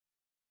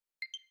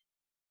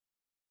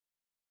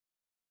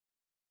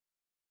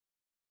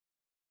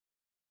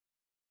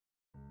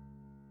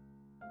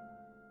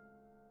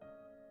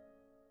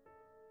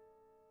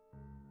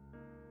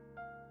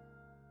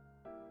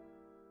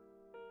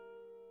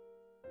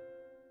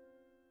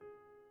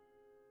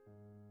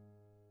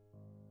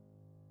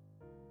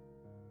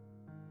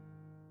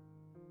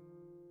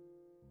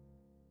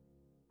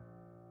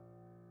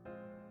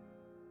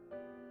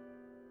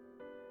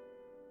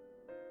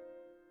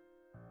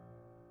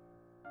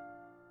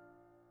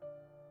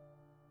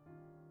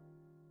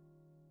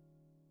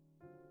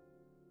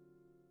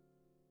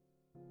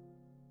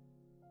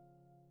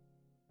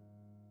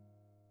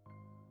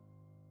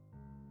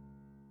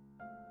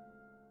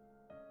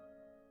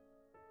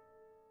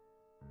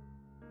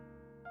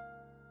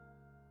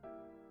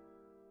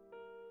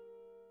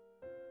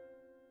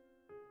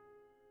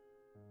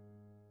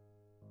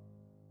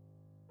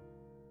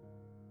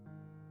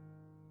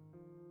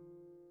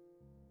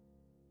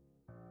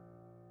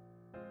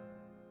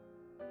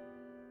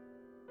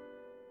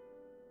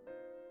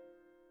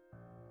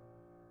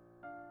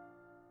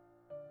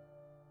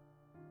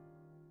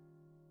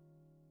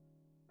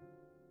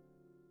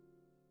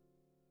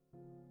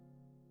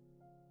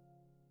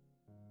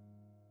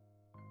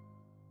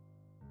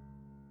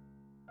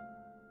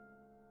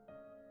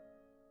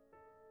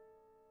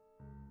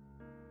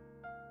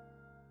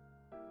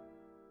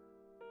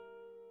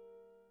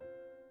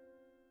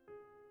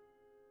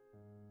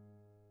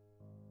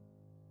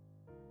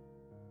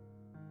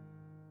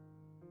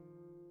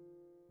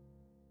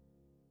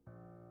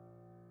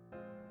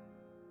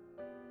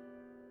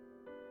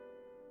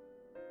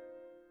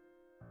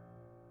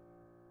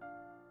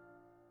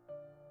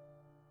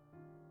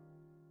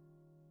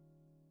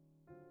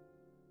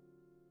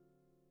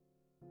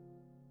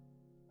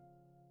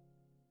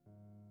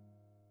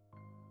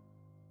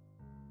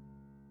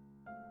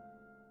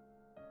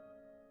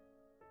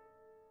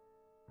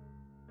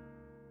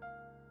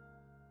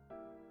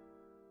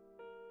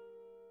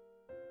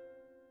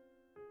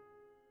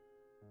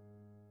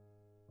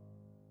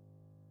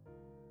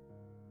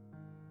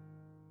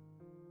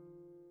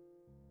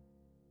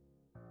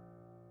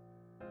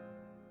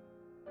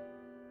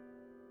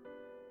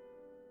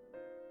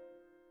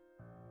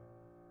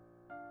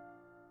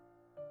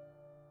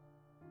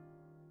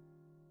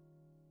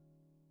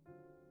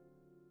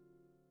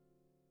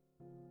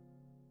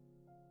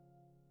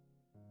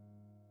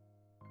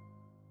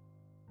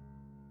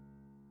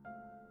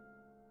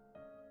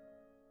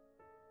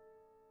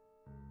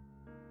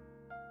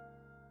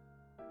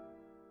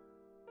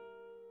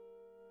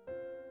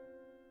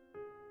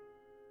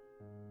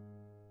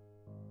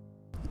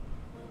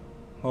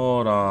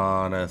Hold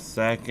on a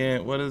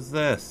second. What is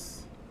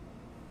this?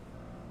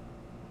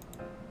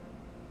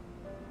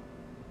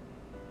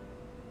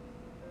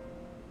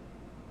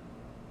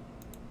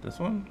 This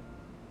one?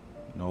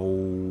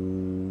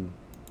 No.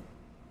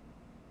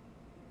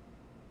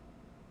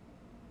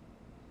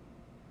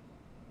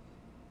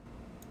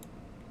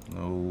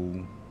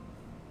 No.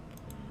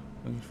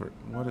 Looking for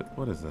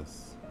what is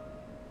this?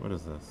 What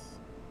is this?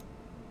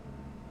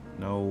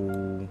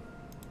 No.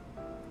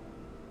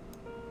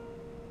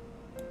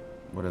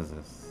 What is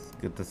this?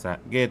 Get this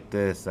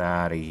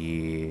out of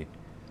here.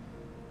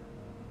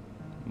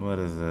 What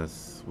is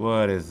this?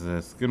 What is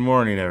this? Good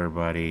morning,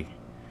 everybody.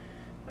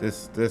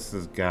 This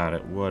has got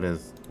it. What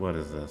is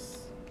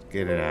this?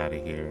 Get it out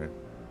of here.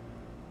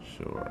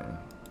 Sure.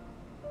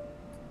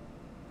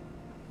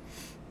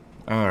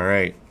 All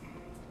right.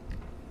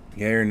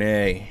 Yay or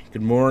nay?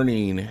 Good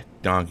morning,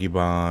 Donkey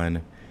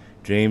Bon,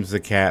 James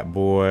the Cat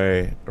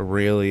Boy,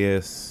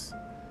 Aurelius.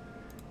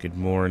 Good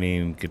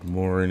morning. Good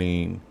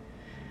morning.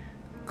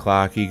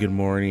 Clocky, good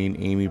morning.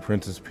 Amy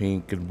Princess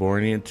Pink, good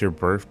morning. It's your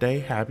birthday.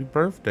 Happy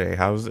birthday.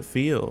 How does it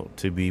feel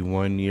to be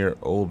 1 year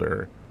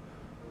older?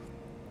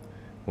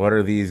 What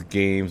are these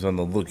games on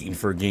the looking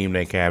for game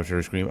night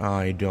capture screen?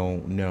 I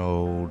don't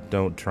know.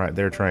 Don't try.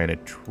 They're trying to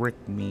trick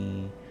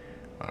me.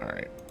 All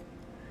right.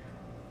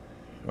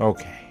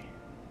 Okay.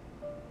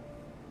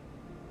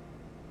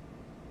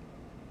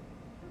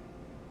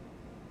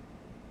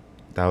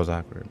 That was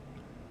awkward.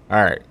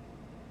 All right.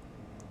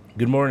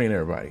 Good morning,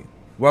 everybody.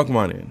 Welcome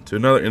on in to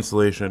another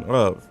installation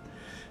of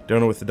Don't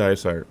Know What the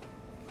Dice Are.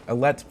 A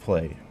Let's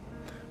Play.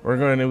 We're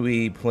going to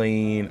be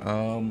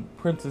playing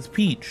Princess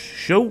Peach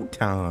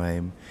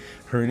Showtime.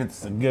 Heard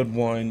it's a good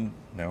one.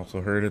 I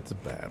also heard it's a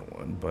bad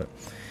one. But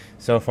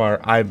so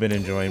far, I've been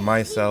enjoying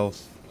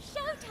myself.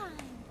 Showtime.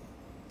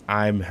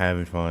 I'm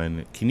having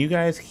fun. Can you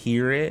guys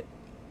hear it?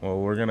 Well,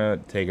 we're going to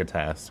take a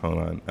test. Hold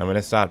on. I'm going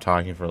to stop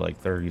talking for like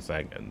 30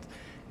 seconds.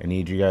 I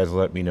need you guys to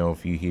let me know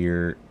if you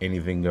hear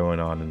anything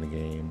going on in the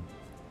game.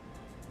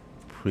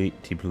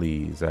 Pretty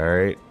please,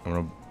 alright? I'm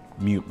gonna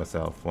mute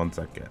myself 1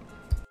 second.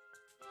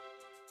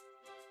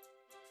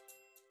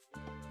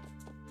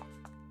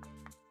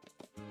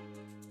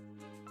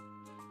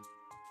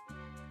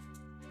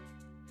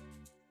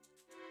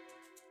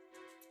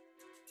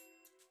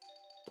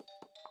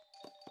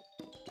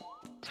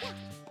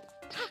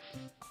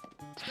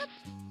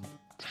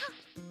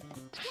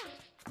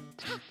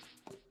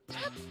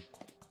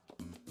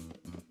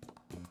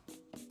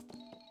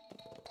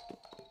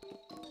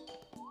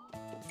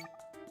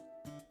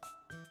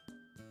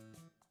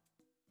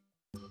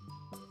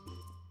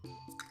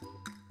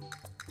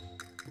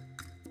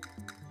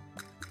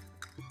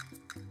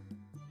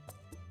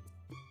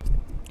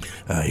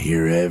 I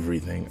hear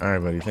everything.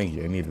 Alright, buddy, thank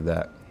you. I needed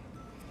that.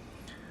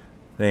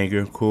 Thank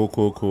you. Cool.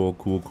 Just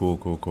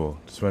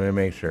wanted to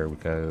make sure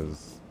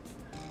because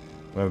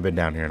we haven't been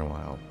down here in a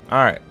while.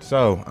 Alright,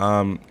 so,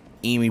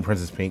 Amy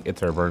Princess Pink, it's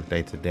her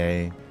birthday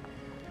today.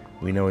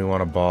 We know we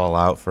want to ball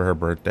out for her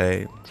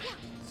birthday.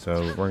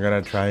 So we're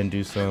gonna try and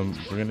do some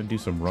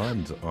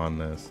runs on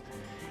this.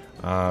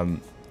 Hi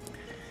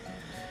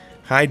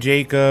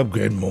Jacob,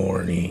 good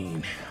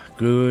morning.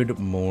 Good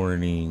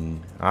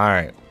morning.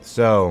 Alright,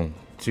 so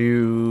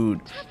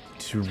to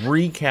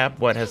recap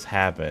what has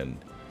happened.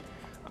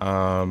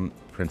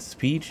 Princess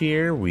Peach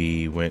here,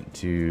 we went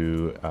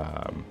to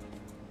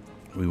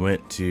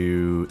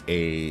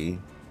a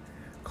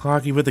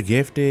Clocky with the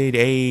gifted.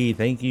 Hey,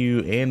 thank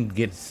you. And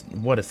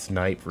what a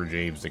snipe for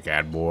James the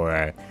Cat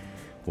Boy.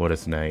 What a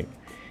snipe.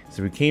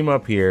 So we came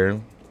up here.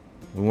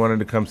 We wanted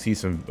to come see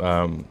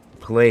some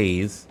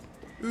plays.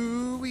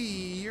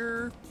 Ooh-wee,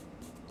 you're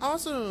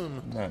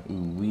awesome. Not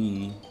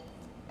ooh-wee.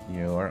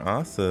 You are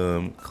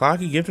awesome.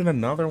 Clocky gifted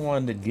another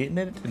one to getting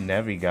it to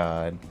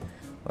Nevi-God.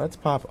 Let's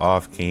pop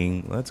off,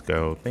 King. Let's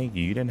go. Thank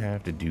you. You didn't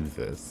have to do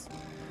this.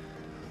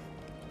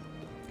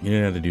 You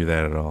didn't have to do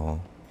that at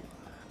all.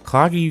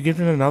 Clocky, you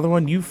gifted another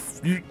one? You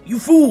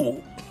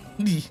fool!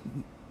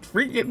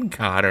 Freaking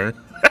Connor.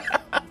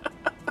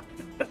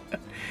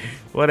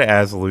 What an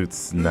absolute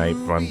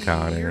snipe on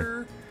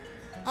Connor.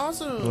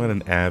 Awesome. What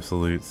an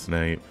absolute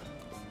snipe.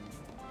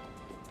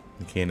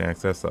 We can't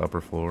access the upper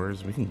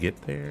floors. We can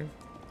get there.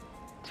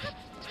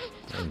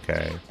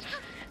 Okay.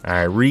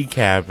 Alright,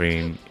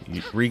 recapping.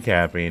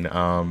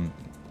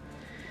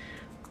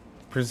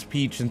 Princess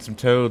Peach and some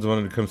Toads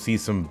wanted to come see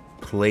some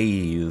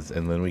plays,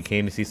 and then we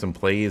came to see some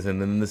plays,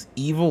 and then this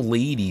evil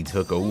lady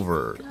took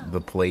over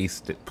the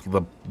place.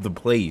 The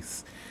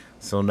place.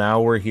 So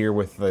now we're here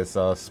with this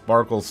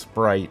Sparkle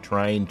Sprite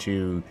trying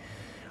to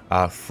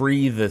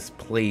free this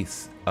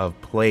place of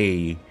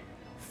play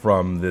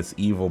from this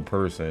evil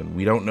person.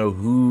 We don't know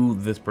who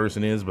this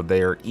person is, but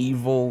they are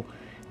evil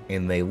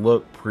and they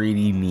look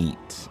pretty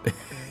neat.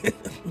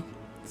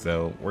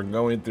 So we're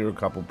going through a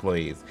couple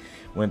plays.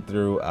 Went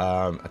through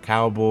a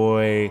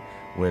cowboy,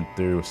 went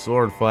through a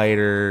sword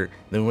fighter,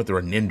 then went through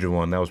a ninja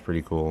one. That was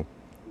pretty cool.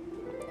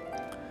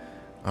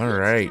 All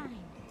right,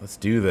 let's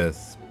do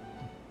this.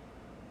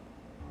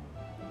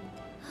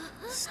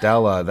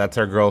 Stella, that's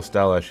our girl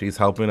Stella. She's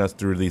helping us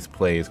through these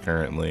plays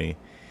currently.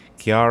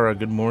 Kiara,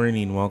 good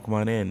morning. Welcome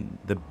on in.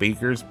 The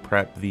bakers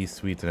prep these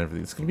sweets and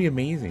everything. It's going to be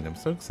amazing. I'm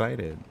so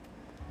excited.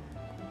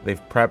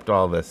 They've prepped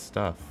all this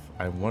stuff.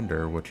 I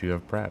wonder what you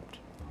have prepped.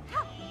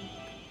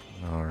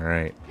 All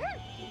right.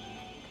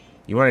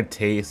 You want to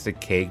taste a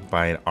cake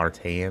by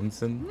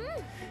Artanson?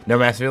 No,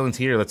 Masterville's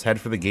here. Let's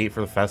head for the gate for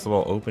the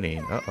festival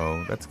opening.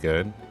 Uh-oh, that's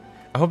good.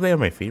 I hope they have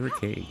my favorite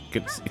cake.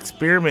 Good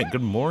experiment.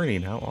 Good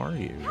morning. How are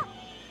you?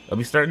 I'll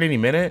be starting any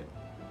minute.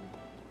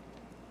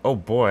 Oh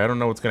boy, I don't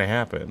know what's gonna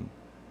happen.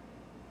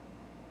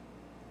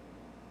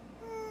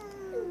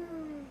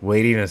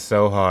 Waiting is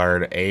so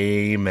hard.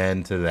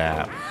 Amen to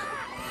that.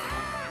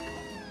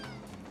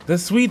 The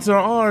sweets are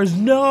ours.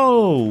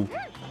 No.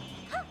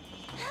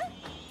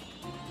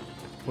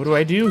 What do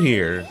I do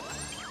here?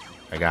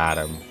 I got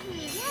him.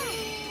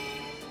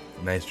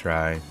 Nice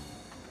try.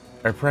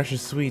 Our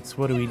precious sweets,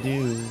 what do we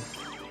do?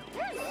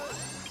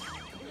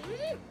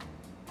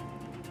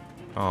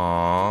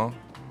 Aww.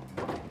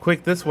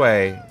 Quick, this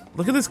way.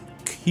 Look at this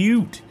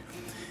cute.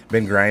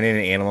 Been grinding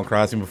in Animal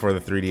Crossing before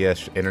the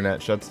 3DS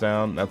internet shuts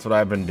down. That's what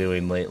I've been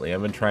doing lately.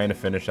 I've been trying to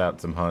finish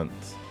out some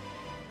hunts.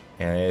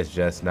 And it is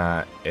just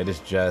not, it is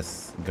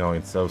just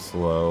going so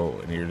slow.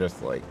 And you're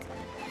just like...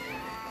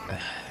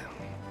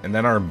 And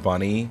then our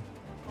bunny,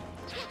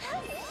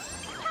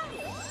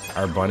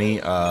 our bunny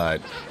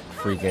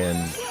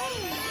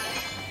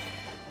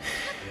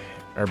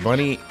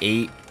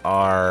ate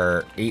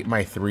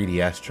my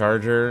 3DS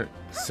charger,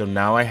 so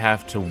now I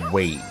have to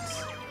wait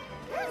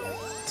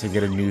to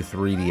get a new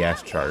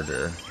 3DS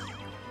charger.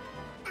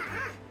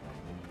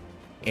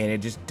 And it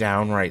just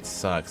downright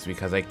sucks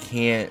because I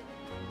can't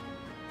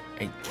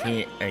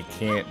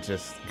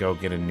just go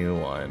get a new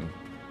one.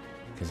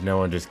 Because no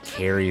one just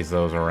carries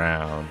those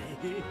around.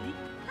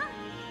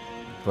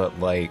 But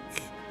like,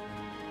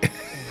 it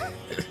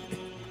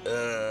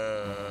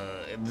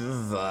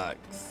just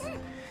sucks.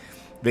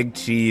 Big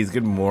Cheese,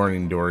 good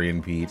morning,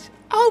 Dorian Peach.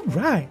 All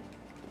right.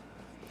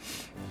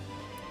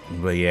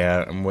 But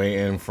yeah, I'm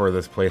waiting for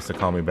this place to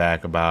call me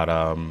back about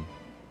a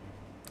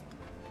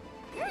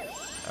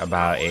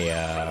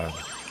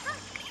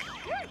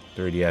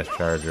 3DS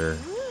charger.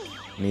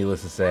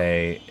 Needless to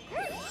say,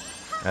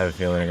 I have a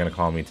feeling they're gonna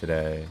call me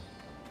today.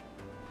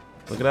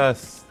 Look at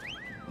us.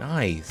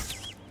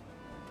 Nice.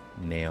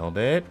 Nailed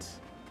it.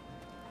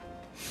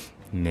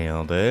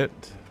 Nailed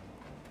it.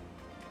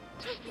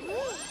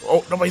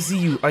 Oh, no, I see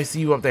you. I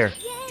see you up there.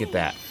 Get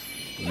that.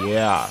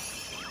 Yeah.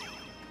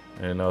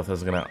 I didn't know if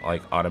this was gonna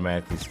like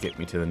automatically skip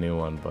me to the new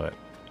one, but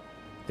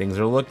things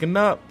are looking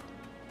up.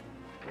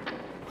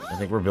 I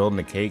think we're building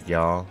a cake,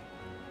 y'all.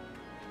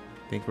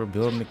 I think we're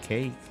building a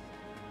cake.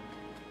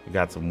 We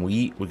got some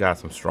wheat. We got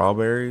some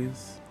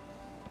strawberries.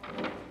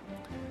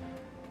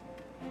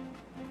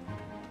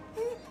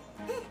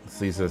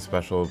 This is a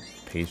special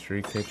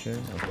pastry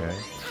kitchen. Okay.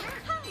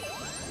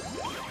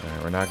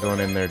 Alright, we're not going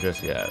in there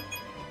just yet.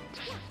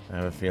 I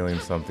have a feeling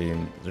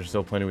there's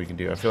still plenty we can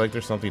do. I feel like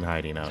there's something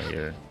hiding out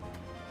here.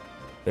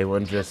 They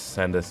wouldn't just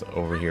send us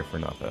over here for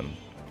nothing.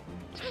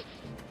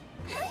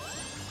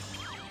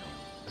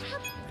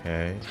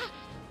 Okay.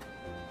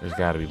 There's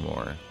gotta be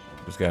more.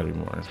 There's gotta be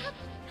more.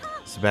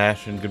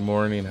 Sebastian, good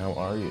morning. How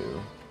are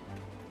you?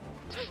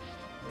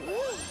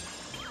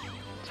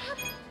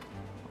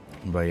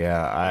 But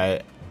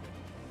yeah,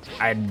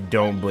 I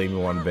don't blame you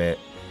one bit.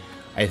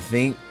 I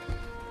think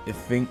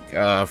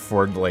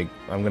for like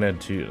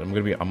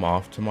I'm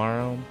off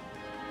tomorrow,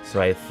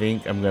 so I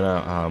think I'm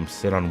gonna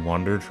sit on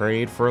Wonder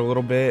Trade for a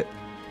little bit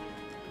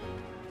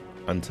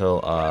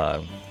until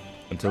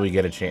we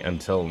get a chance,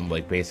 until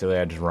like basically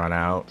I just run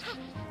out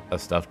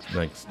of stuff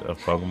like of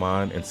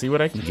Pokemon and see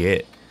what I can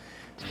get.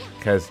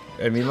 Because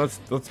I mean, let's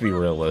be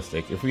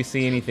realistic. If we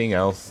see anything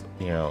else,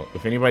 you know,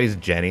 if anybody's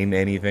genning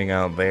anything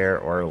out there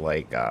or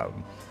like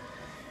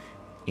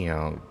you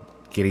know,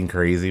 getting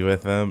crazy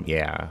with them,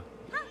 yeah.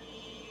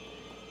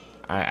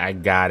 I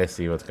gotta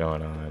see what's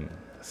going on.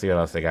 See what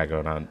else they got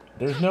going on.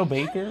 There's no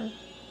baker?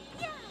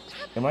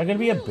 Am I gonna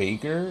be a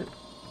baker?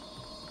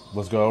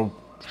 Let's go,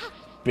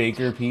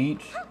 Baker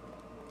Peach.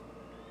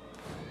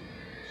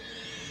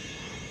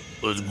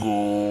 Let's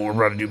go. We're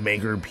about to do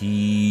Baker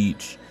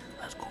Peach.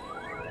 Let's go.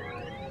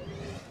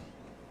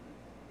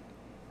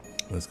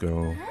 Let's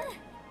go.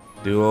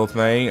 Do a little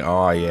thing.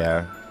 Oh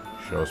yeah.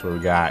 Show us what we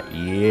got.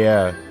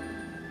 Yeah.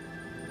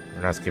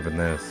 We're not skipping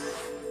this.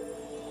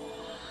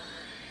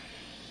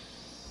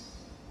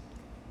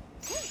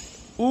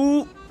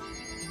 Ooh.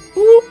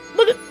 Ooh.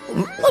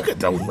 Look at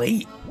the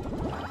weight.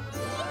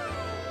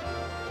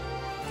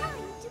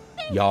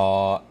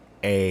 Y'all,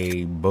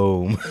 a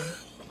boom.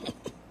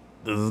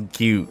 This is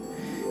cute.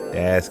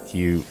 That's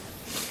cute.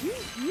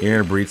 You're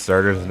gonna breed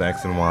starters in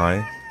X and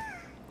Y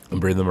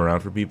and bring them around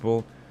for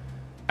people.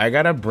 I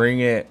gotta bring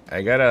it.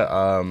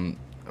 I'm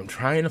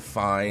trying to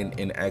find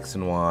an X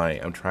and Y.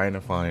 I'm trying to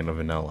find a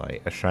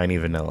Vanillite, a shiny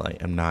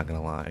Vanillite. I'm not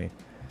gonna lie.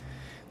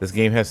 This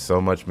game has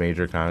so much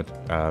major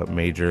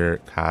cosplay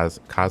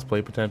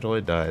potential.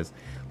 It does.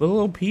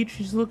 Little Peach,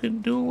 she's looking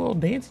to do a little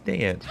dance.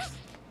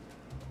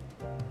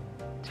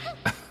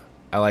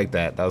 I like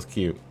that. That was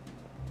cute.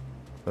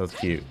 That was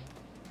cute.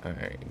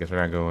 Alright, I guess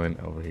we're not going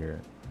over here.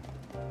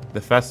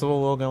 The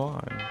festival will go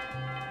on.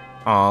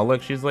 Aw,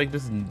 look, she's like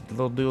just do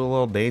a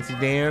little dancey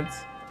dance.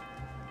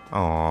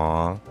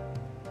 Aw.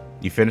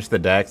 You finished the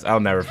decks? I'll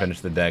never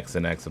finish the decks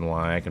in X and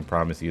Y. I can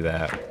promise you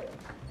that.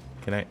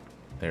 Can I?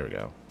 There we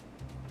go.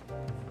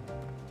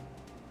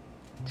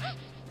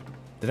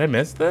 Did I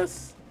miss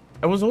this?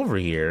 I was over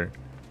here.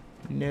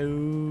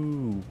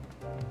 No.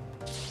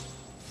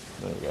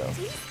 There we go.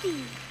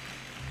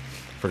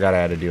 Forgot I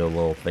had to do a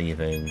little thingy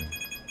thing.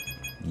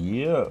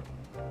 Yeah.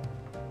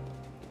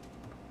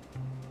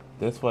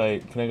 This way.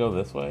 Can I go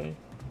this way?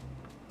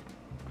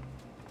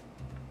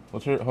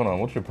 What's your, hold on,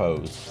 what's your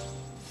pose?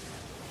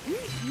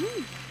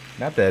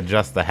 Not to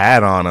adjust the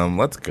hat on him.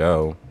 Let's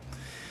go.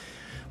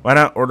 Why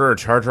not order a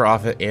charger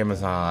off at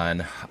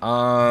Amazon?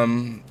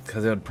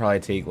 Because it would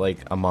probably take like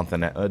a month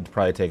and it would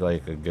probably take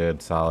like a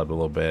good solid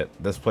little bit.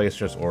 This place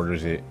just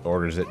orders it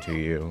to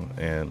you,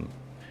 and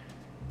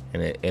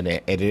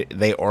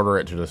they order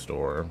it to the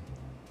store.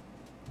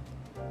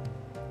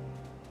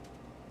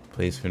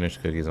 Please finish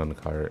cookies on the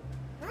cart.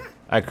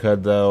 I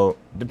could though.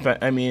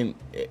 I mean,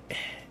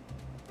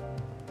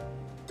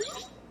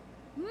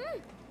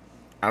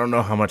 I don't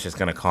know how much it's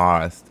gonna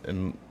cost,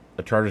 and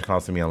the charger's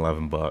costing me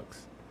 11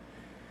 bucks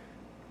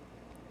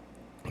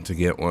to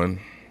get one.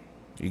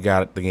 You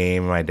got the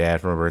game, my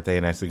dad, for my birthday,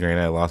 and actually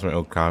granted I lost my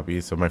old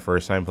copy, so my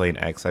first time playing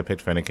X, I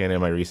picked Fennekin,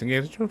 and my recent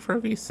games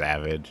trophy,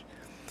 Savage.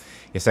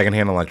 A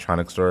secondhand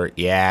electronics store,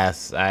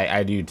 yes,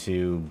 I do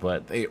too,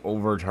 but they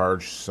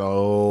overcharge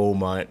so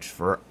much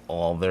for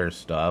all their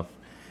stuff.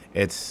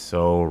 It's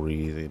so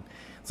reason.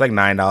 It's like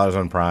 $9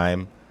 on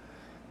Prime.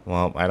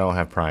 Well, I don't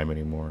have Prime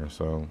anymore,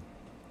 so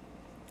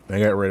I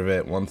got rid of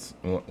it once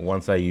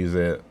I use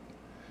it.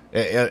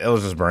 It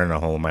was just burning a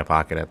hole in my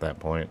pocket at that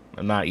point.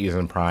 I'm not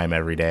using Prime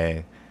every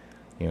day.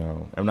 You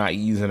know, I'm not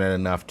using it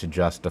enough to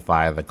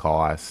justify the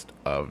cost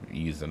of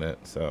using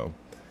it. So,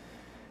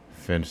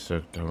 finish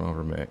don't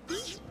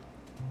overmix.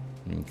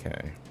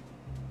 Okay.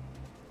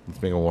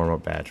 Let's make a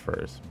warm-up batch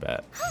first.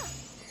 Bet.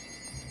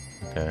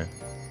 Okay.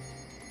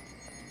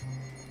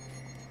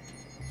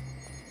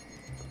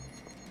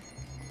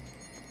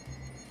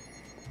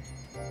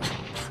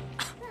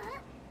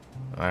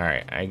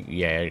 Alright,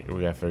 yeah,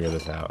 we gotta figure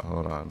this out.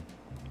 Hold on.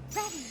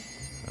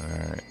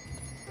 Alright.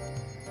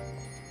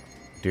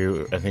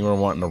 I think we're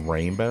wanting the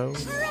rainbow?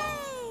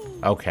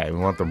 Okay, we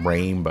want the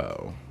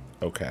rainbow.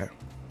 Okay.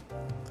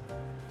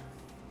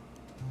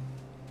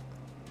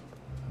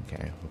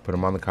 Okay, we'll put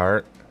them on the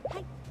cart.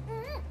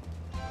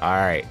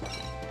 Alright.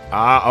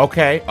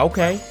 Okay,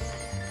 okay.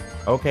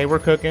 Okay, we're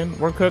cooking.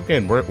 We're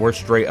cooking. We're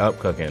straight up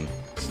cooking.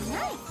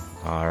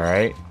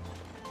 Alright.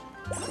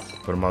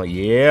 Put them on.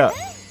 Yeah.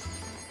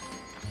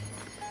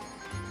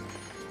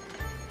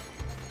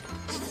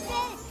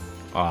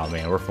 Oh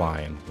man, we're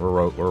flying.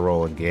 We're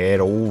rolling. Get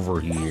over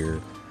here.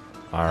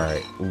 All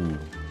right. Ooh.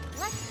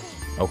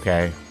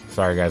 Okay.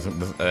 Sorry guys.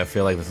 I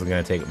feel like this is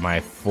gonna take my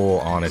full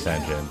on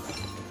attention.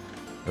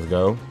 Let's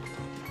go.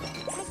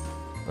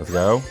 Let's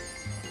go.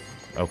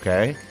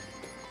 Okay.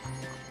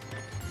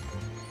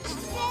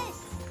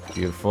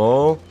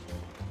 Beautiful.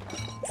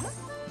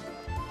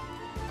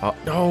 Oh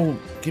no!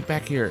 Get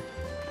back here.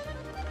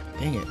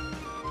 Dang it.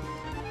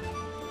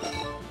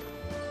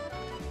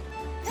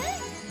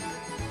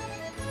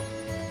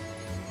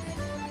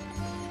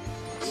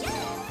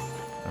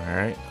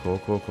 Alright, cool.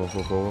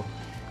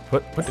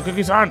 Put the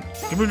cookies on!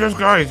 Give me those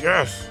guys,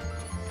 yes!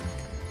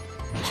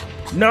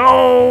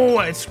 No!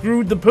 I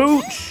screwed the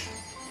pooch!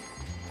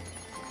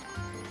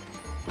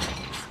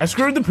 I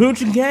screwed the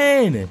pooch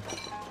again!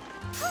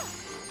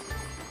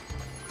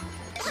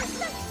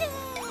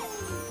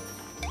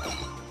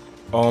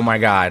 Oh my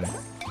god.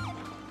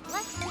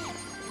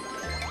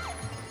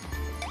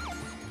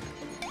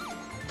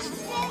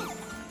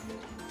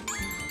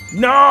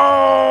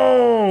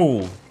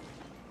 No!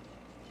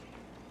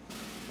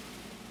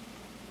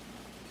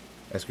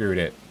 I screwed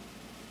it.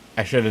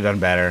 I should have done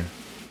better.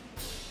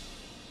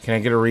 Can I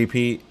get a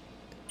repeat?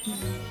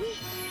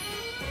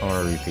 I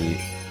want a repeat.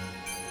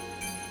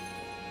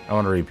 I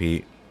want a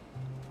repeat.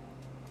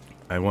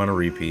 I want a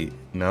repeat.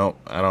 No,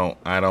 I don't.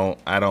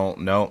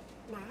 No.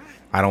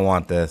 I don't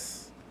want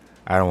this.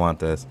 I don't want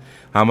this.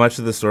 How much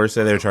did the store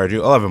say they would charge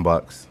you? 11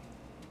 bucks.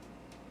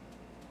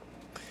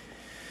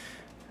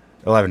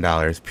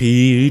 $11.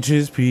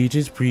 Peaches.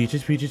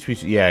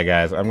 Yeah,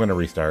 guys, I'm gonna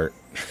restart.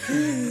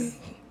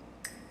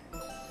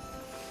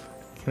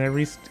 Can I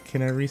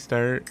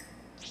restart?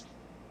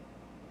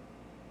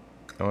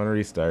 I want to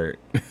restart.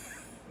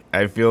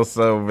 I feel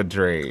so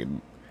betrayed.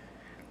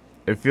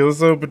 I feel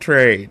so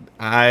betrayed.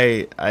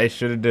 I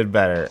should have did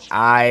better.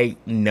 I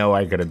know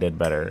I could have did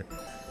better.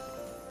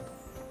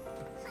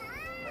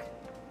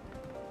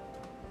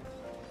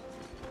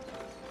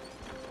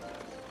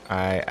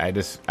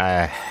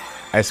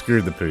 I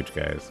screwed the pooch,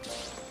 guys.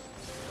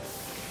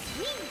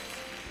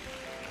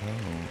 Oh.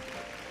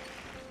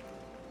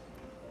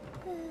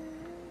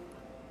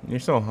 You're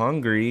so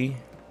hungry.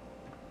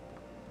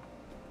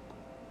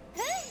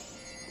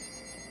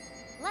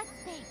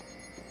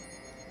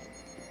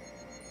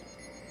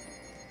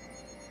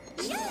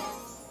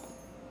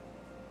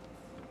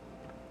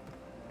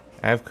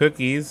 I have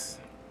cookies.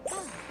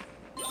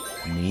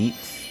 Neat.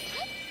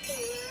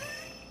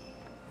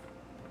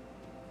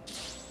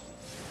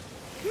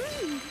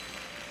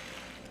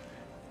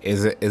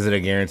 Is it a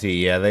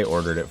guarantee? Yeah, they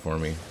ordered it for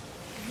me.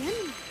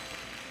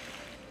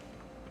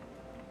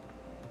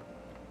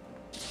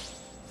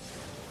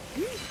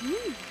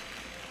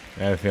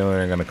 I have a feeling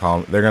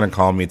they're gonna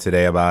call me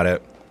today about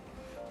it.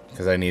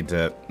 Because I need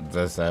to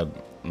just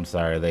I'm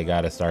sorry, they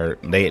gotta start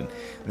they've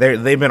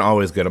been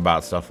always good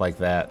about stuff like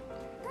that.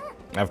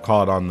 I've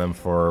called on them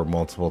for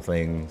multiple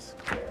things.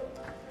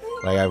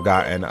 Like I've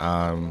gotten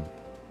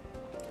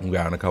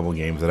a couple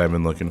games that I've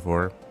been looking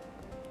for.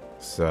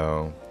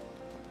 So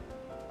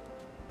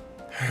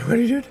what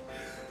are you doing?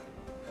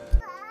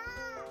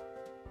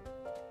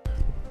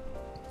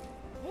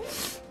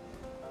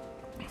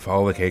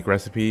 Follow the cake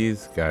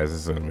recipes. Guys, this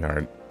is gonna be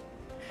hard.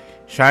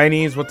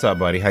 Shinies, what's up,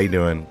 buddy? How you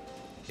doing?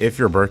 If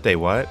your birthday,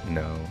 what?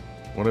 No.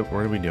 What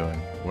are we doing?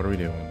 What are we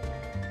doing?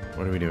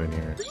 What are we doing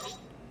here?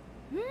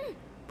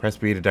 Press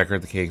B to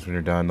decorate the cakes when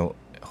you're done.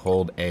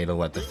 Hold A to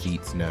let the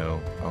feats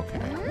know.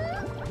 Okay.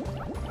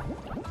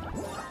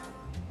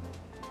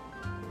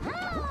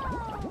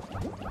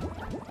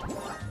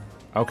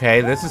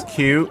 Okay, this is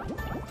cute.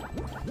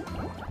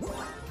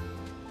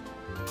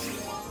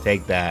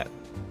 Take that.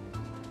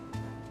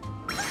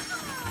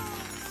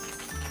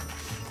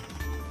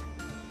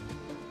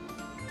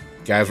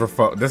 Guys,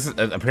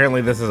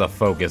 apparently this is a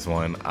focus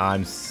one.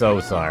 I'm so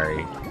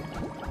sorry.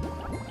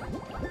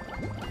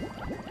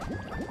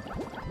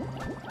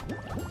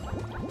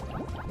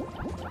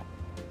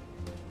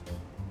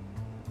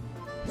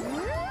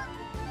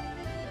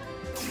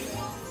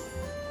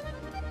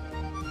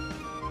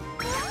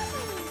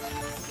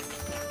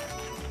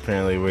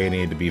 Apparently we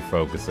need to be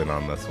focusing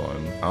on this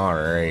one.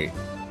 Alright.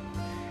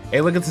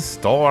 Hey, look, it's a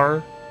star.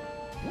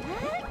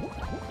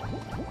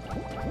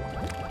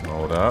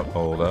 Hold up,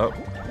 hold up.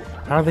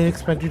 How do they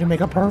expect you to make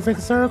a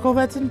perfect circle?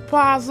 That's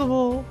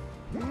impossible.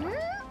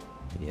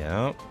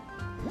 Yep.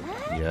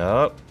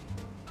 Yep.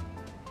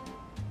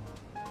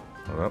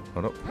 Hold up,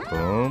 hold up.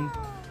 Boom.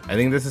 I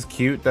think this is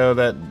cute, though,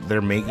 that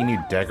they're making you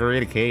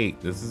decorate a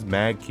cake. This is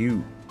mad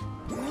cute.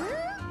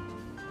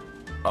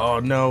 Oh,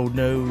 no,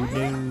 no,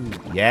 no.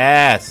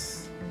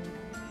 Yes!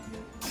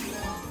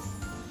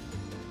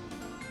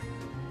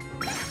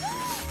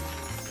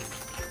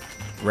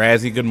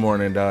 Razzie, good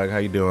morning, dog. How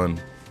you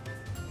doing?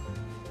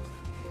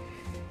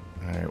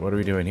 Alright, what are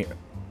we doing here?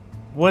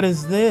 What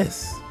is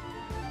this?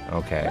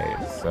 Okay,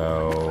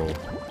 so...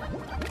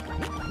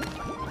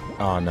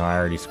 Oh, no, I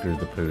already screwed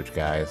the pooch,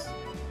 guys.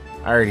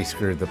 I already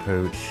screwed the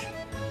pooch.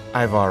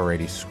 I've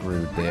already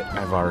screwed it.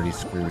 I've already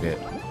screwed it.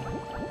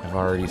 I've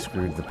already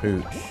screwed the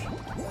pooch.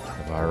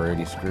 I've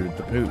already screwed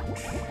the pooch.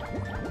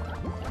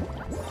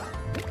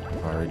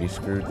 I've already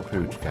screwed the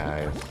pooch,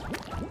 guys.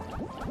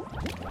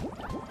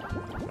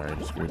 I've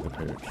already screwed the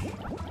pooch.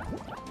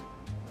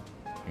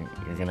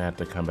 You're gonna have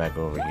to come back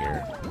over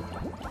here.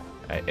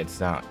 It's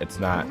not.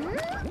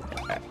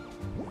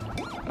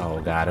 Oh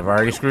god, I've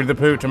already screwed the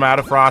pooch. I'm out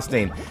of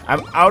frosting.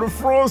 I'm out of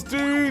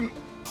frosting!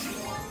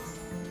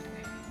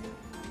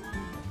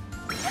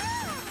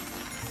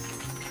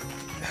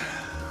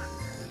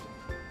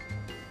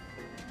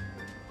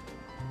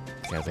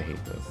 Guys, I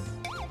hate this.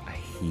 I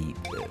hate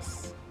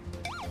this.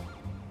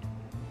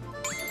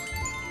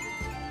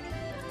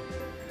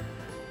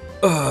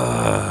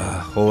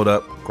 Hold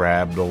up.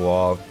 Grab the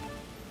wall.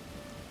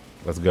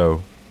 Let's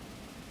go.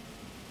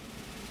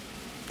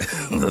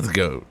 Let's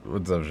go.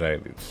 What's up,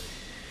 Shiny?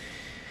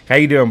 How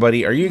you doing,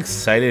 buddy? Are you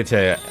excited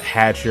to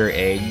hatch your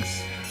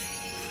eggs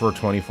for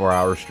 24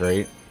 hours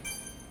straight?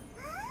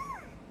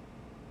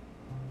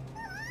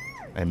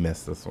 I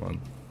missed this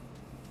one.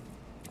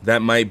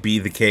 That might be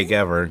the cake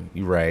ever.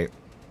 You're right.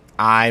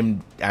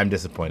 I'm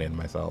disappointed in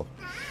myself.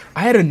 I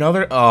had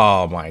another.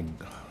 Oh my.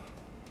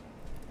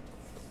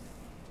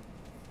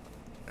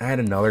 I had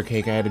another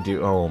cake I had to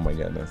do. Oh my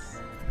goodness.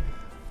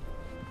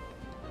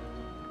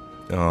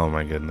 Oh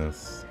my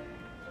goodness.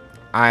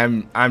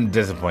 I'm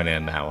disappointed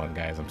in that one,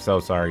 guys. I'm so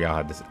sorry y'all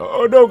had this.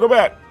 Oh no, go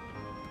back.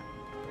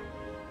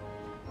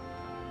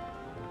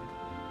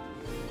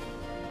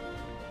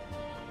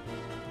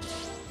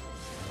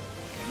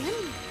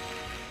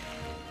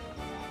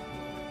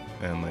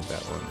 And like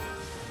that one.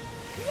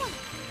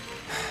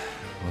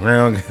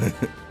 Well,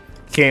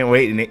 can't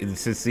wait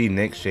to see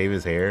Nick shave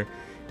his hair.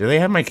 Do they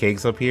have my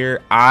cakes up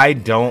here? I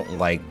don't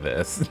like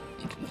this.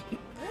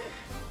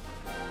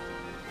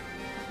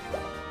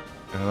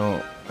 I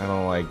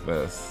don't like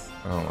this.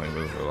 I don't like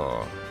this at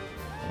all.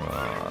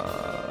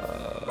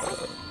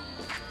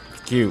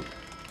 It's cute.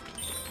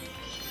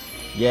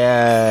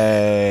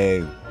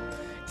 Yay!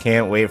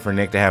 Can't wait for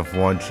Nick to have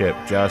one chip,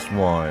 just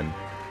one.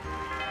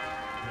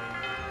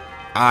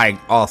 I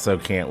also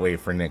can't wait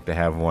for Nick to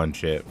have one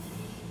chip.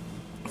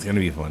 It's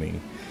gonna be funny.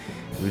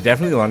 It was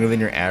definitely longer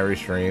than your average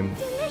stream.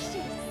 Delicious.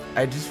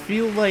 I just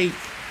feel like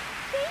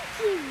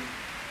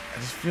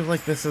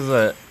this is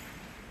a.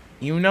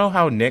 You know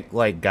how Nick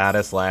like got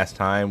us last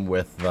time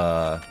with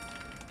the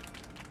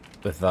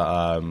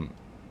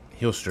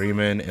he was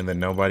streaming, and then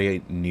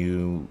nobody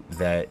knew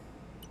that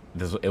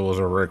it was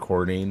a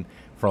recording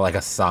for like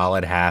a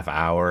solid half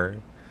hour.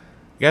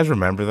 You guys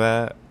remember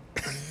that?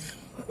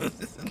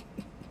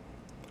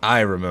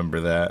 I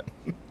remember that.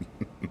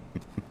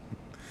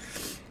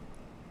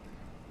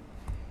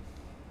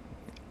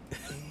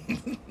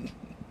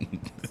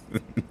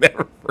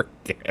 Never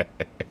forget.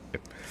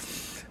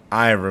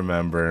 I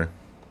remember.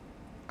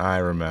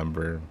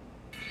 Yeah,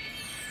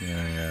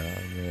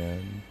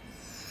 man.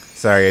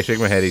 Sorry, I shake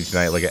my head each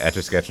night like an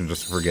Etch-a-Sketch and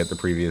just forget the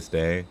previous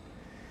day.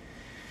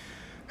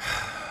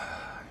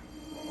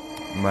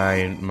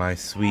 My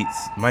sweet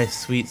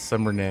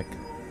summer Nick.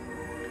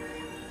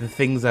 The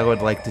things I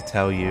would like to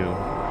tell you,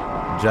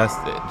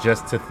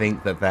 just to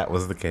think that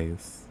was the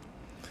case.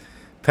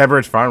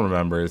 Pepperidge Farm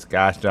remembers.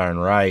 Gosh darn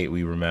right,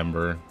 we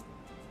remember.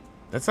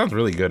 That sounds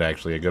really good,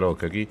 actually. A good old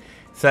cookie.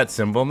 It's that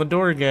symbol on the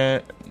door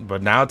again,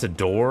 but now it's a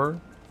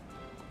door.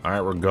 All right,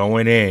 we're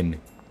going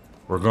in.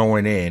 We're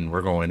going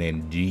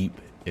in deep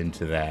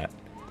into that.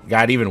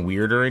 Got even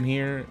weirder in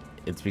here.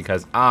 It's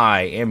because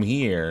I am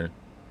here.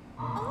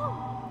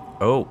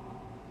 Oh.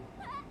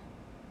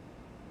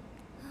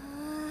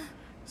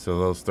 So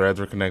those threads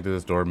were connected to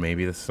this door.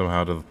 Maybe this is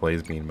somehow to the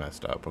plays being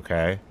messed up,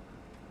 okay?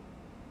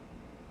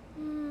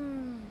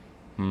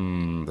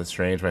 That's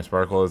strange. My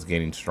sparkle is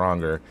getting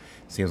stronger.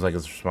 Seems like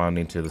it's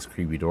responding to this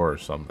creepy door or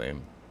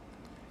something.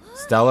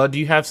 Stella, do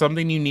you have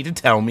something you need to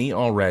tell me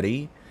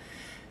already?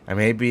 I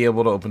may be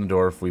able to open the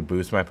door if we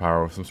boost my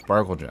power with some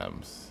sparkle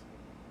gems.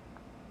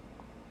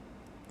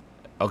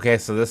 Okay,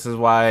 so this is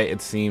why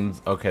it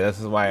seems... Okay, this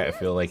is why I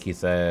feel like he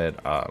said...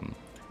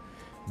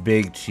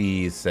 Big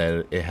Cheese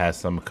said it has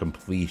some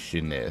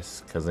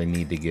completionist. Because I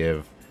need to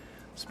give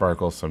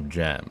Sparkle some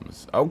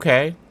gems.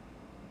 Okay.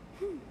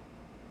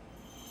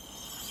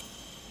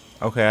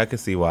 Okay, I can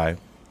see why.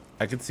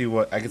 I can see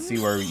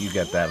where you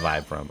get that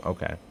vibe from.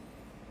 Okay.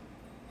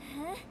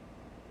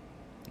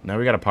 Now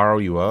we gotta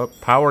power you up.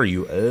 Power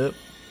you up.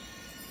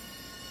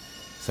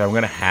 So I'm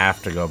gonna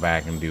have to go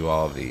back and do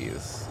all of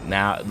these.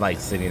 Now, like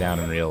sitting down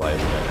in real life,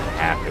 I'm gonna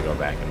have to go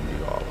back and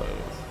do all those.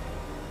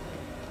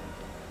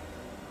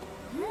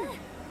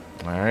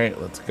 All right,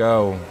 let's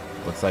go.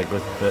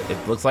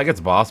 It looks like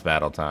it's boss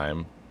battle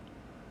time.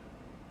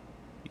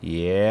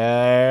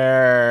 Yeah,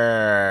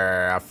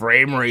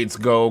 frame rates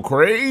go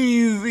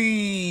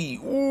crazy.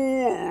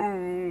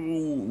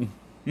 Ooh.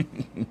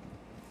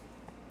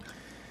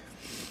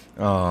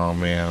 Oh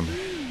man,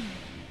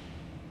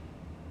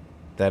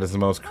 that is the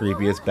most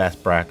creepiest,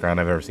 best background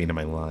I've ever seen in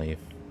my life.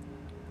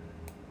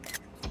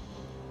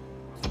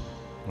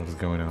 What is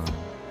going on?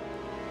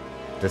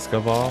 Disco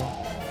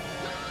ball?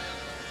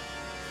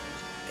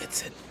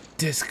 It's a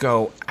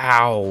disco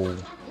owl.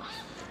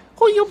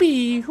 Who you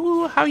be?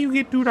 How you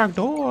get through that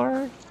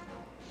door?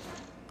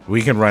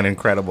 We can run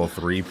incredible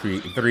 3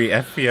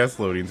 FPS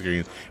loading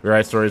screens. We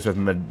write stories with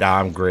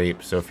Madame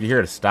Grape. So if you're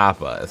here to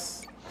stop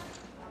us,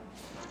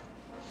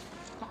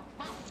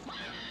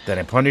 then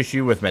I punish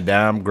you with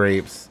Madame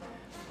Grape's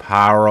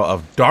power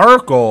of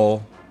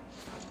Darkle.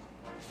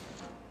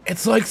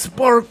 It's like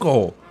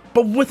Sparkle,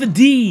 but with a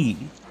D.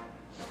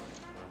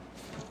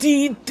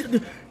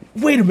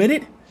 Wait a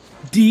minute.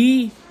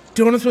 D.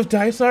 Donuts with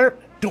Dice Art?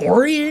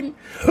 Dorian?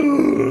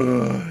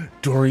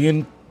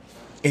 Dorian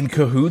in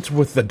cahoots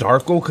with the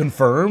Darkle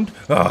confirmed?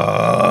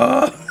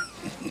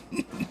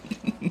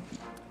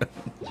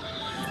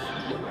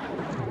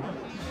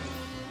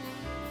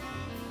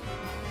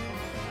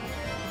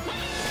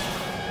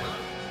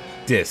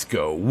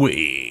 Disco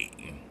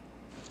wing.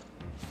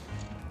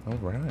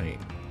 Alright.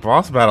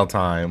 Boss battle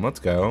time. Let's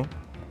go.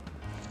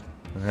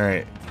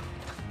 Alright.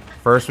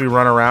 First we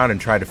run around and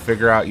try to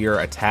figure out your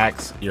attack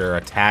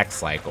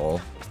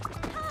cycle.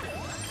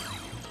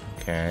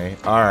 Okay.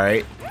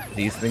 Alright.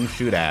 These things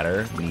shoot at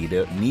her.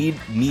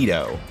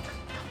 Neato.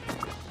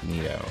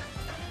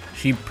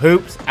 She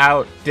poops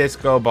out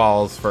disco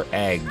balls for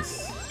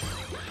eggs.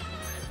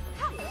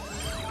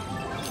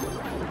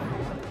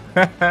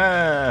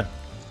 Haha.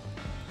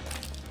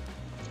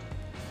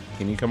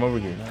 Can you come over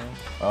here now?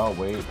 Oh,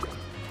 wait.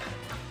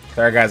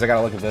 Sorry, guys. I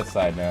gotta look at this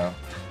side now.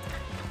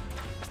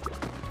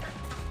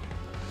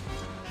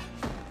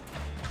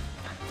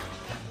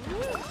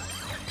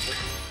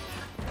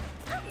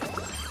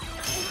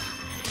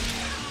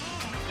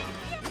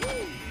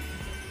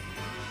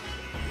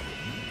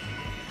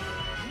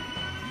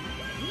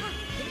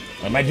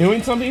 Am I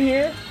doing something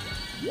here?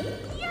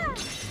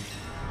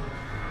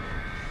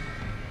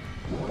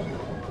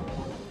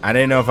 I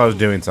didn't know if I was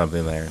doing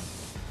something there.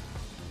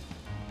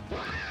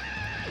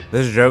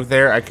 There's a joke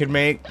there I could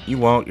make. You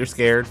won't. You're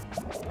scared.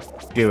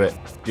 Do it.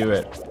 Do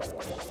it.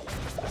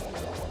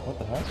 What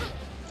the heck?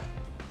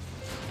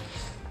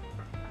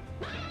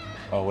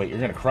 Oh, wait. You're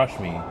going to crush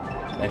me.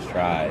 Nice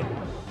try.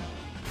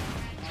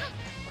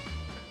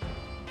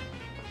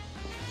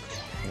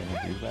 Can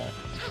I do that?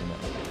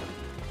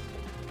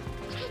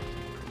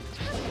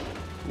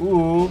 No.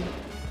 Ooh.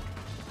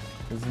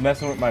 This is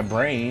messing with my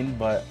brain,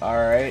 but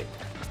alright.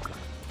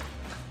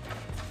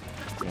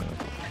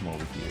 Come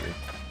over here.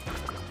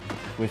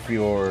 With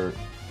your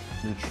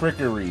Your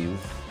trickeries.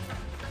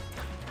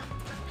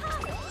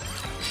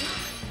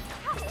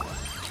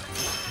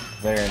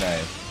 Very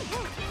nice.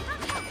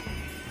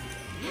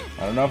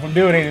 I don't know if I'm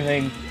doing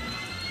anything.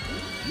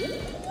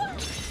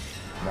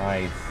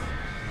 Nice.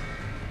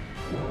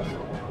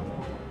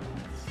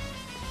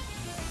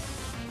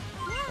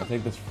 I'll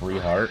take this free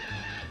heart.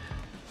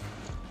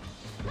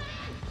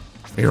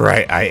 You're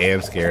right, I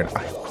am scared.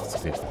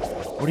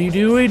 What are you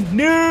doing?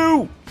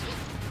 No!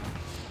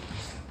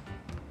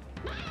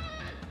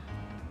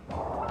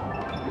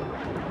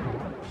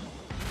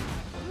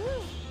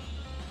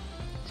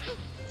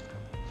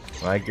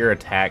 I like your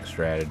attack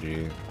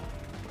strategy.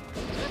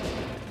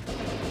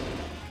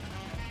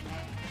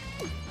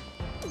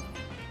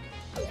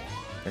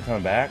 You're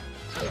coming back?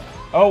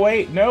 Oh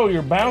wait, no,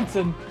 you're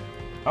bouncing.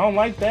 I don't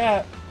like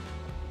that.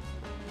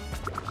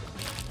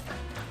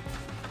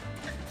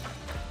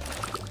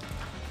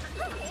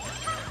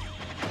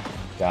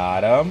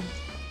 Got him.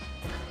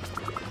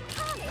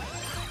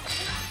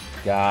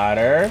 Got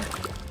her.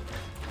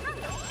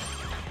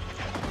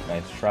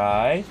 Nice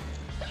try.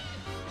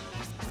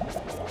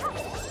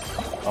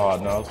 Oh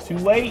no, it's too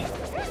late.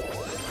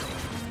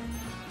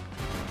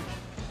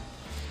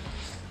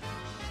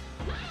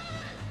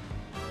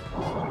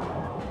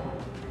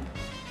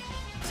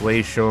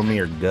 Slay's showing me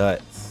her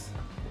guts.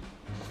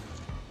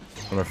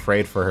 I'm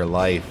afraid for her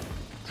life.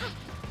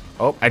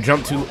 Oh, I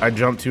jumped too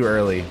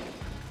early.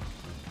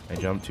 I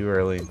jumped too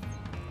early.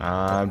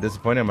 I'm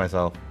disappointed in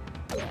myself.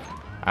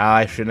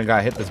 I shouldn't have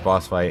got hit this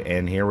boss fight,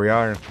 and here we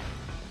are.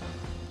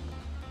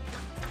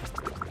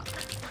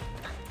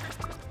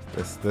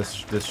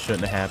 This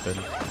shouldn't have happened.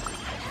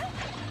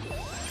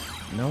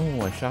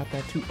 No, I shot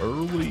that too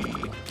early.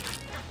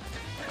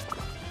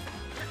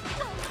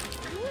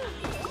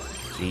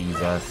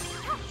 Jesus.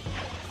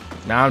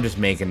 Now I'm just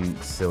making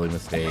silly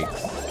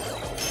mistakes.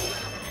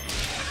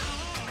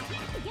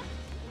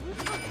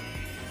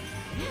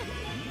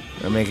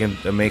 I'm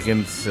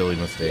making silly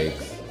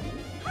mistakes.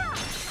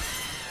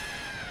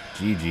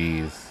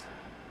 GG's.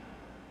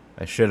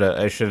 I should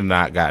have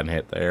not gotten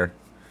hit there.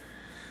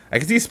 I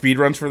can see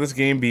speedruns for this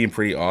game being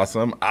pretty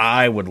awesome.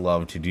 I would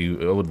love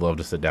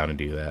to sit down and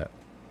do that.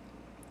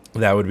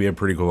 That would be a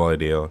pretty cool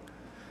idea.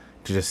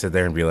 To just sit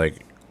there and be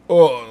like,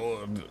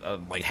 oh,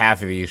 like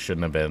half of these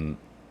shouldn't have been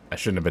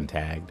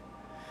tagged.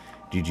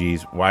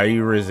 GG's. Why are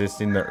you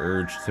resisting the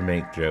urge to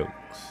make jokes?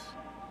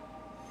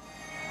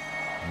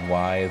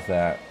 Why is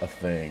that a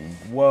thing?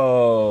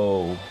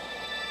 Whoa.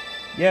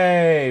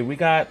 Yay, we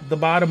got the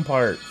bottom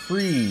part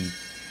free.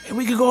 And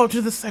we can go up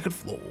to the second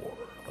floor.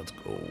 Let's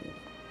go.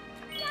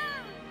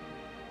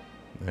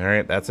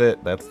 Alright, that's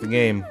it. That's the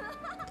game.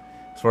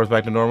 As far as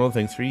back to normal,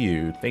 thanks for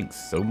you. Thanks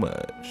so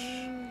much.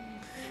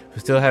 We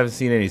still haven't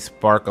seen any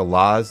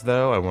Sparkle-Laws,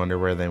 though. I wonder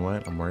where they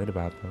went. I'm worried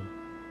about them.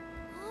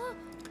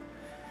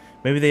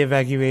 Maybe they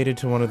evacuated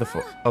to one of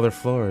the other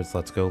floors.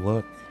 Let's go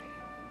look.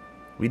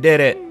 We did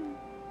it.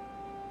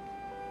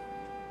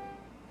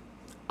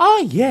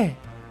 Oh, yeah.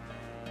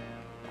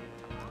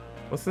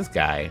 What's this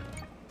guy?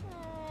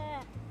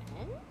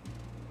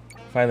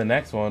 Find the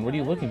next one. What are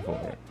you looking for?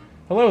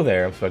 Hello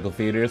there, I'm Speckle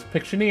Theater's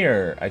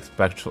Pictioneer.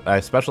 I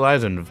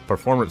specialize in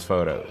performance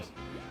photos.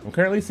 I'm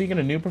currently seeking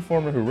a new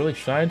performer who really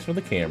shines for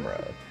the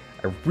camera.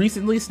 I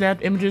recently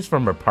snapped images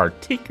from a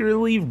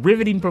particularly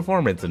riveting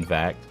performance, in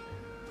fact.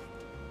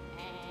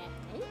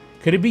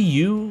 Could it be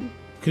you?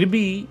 Could it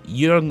be,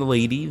 young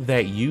lady,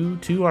 that you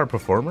too are a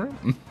performer?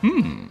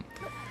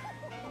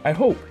 I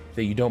hope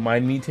that you don't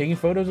mind me taking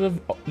photos of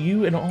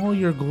you in all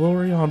your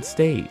glory on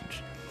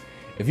stage.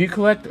 If you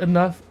collect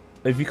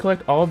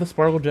all the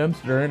sparkle gems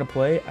during a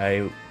play,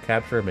 I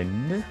capture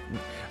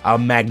a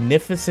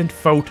magnificent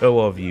photo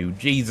of you.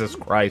 Jesus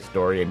Christ,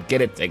 Dorian,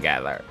 get it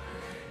together.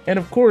 And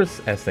of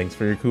course, as thanks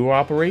for your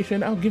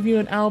cooperation, I'll give you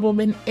an album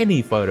and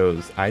any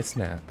photos I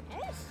snap.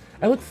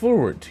 I look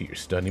forward to your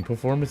stunning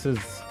performances.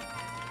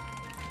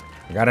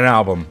 I got an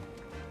album.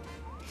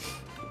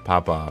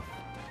 Pop off.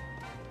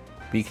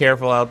 Be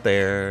careful out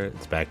there.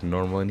 It's back to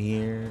normal in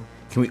here.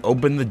 Can we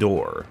open the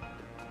door?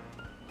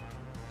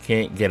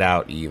 Can't get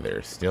out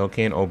either. Still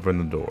can't open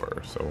the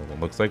door. So it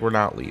looks like we're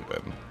not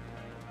leaving.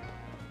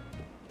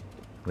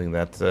 I think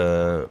that's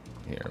here.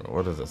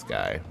 What is this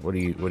guy? What are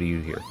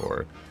you here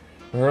for?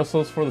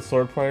 Rehearsals for the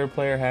sword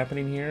player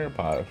happening here?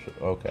 Posh.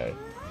 Okay.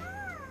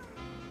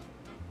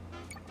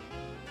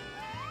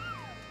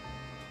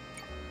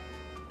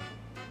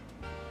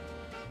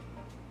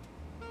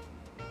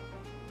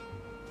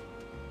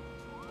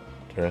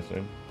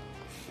 Interesting.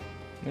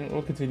 Yeah,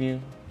 we'll continue.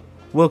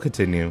 We'll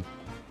continue.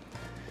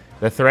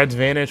 The threads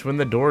vanished when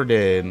the door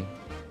did.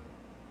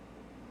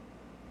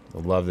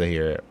 I'd love to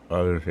hear it.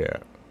 Oh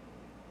shit.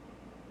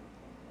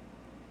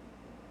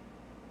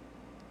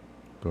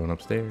 Going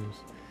upstairs.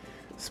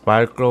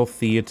 Sparkle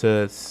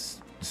Theater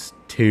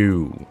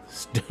 2.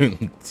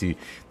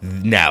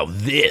 Now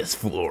this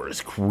floor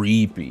is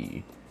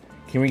creepy.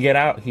 Can we get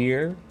out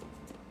here?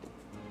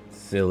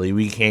 Silly,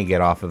 we can't get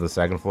off of the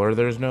second floor.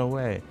 There's no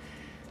way.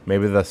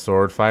 Maybe the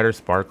sword fighter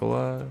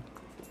Sparkle.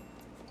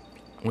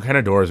 What kind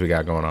of doors we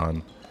got going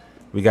on?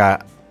 We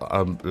got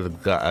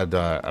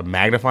a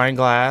magnifying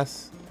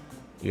glass.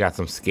 We got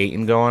some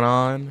skating going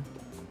on.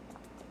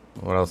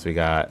 What else we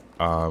got?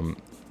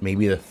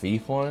 Maybe the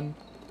thief one.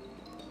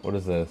 What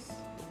is this?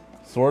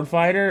 Sword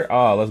fighter?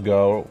 Oh, let's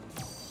go.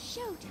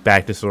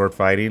 Back to sword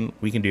fighting.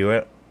 We can do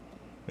it.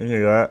 We can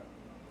do that.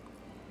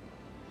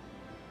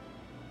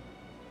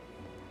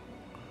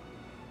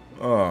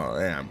 Oh,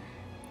 man.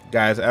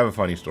 Guys, I have a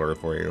funny story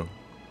for you.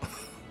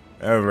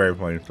 I have a very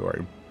funny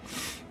story.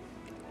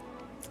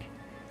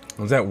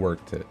 I was at work.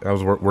 I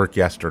was at work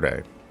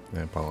yesterday. I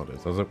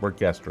apologize. I was at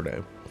work yesterday.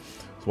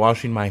 I was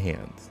washing my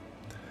hands.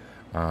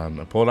 I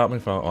pulled out my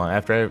phone. Well,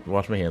 after I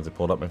washed my hands, I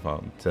pulled up my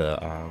phone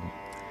to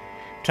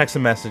check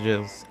some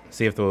messages,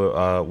 see if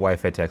the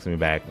wife had texted me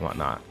back and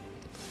whatnot.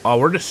 Oh,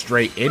 we're just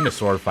straight into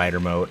sword fighter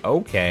mode.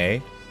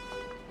 Okay.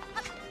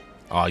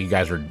 Oh, you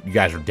guys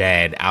are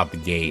dead out the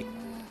gate.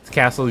 This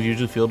castle is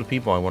usually filled with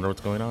people. I wonder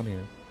what's going on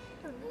here.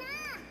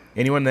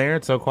 Anyone there?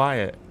 It's so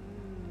quiet.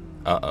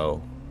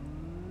 Uh-oh.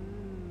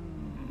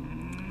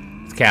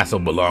 This castle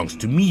belongs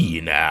to me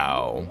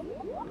now.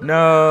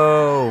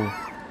 No.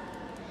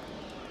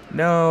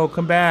 No,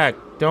 come back.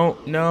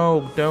 Don't.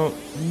 No.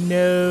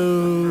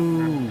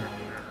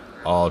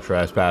 All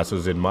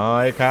trespassers in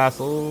my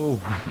castle.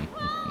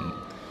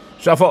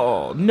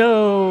 Shuffle.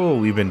 No.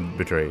 We've been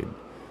betrayed.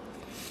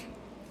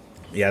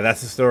 Yeah,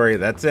 that's the story.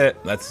 That's it.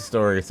 That's the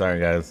story. Sorry,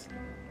 guys.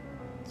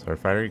 Sword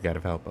fighter, you gotta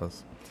help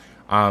us.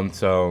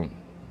 So,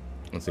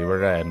 let's see. Where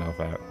did I end off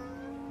at?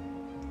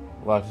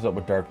 Locks us up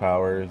with dark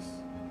powers.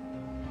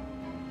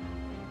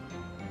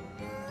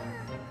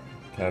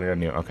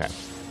 Okay.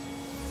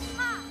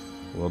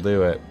 We'll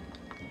do it.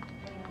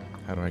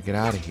 How do I get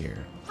out of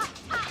here?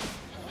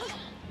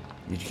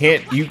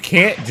 You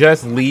can't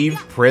just leave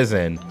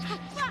prison.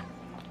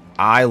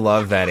 I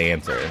love that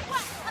answer.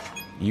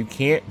 You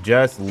can't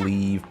just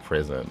leave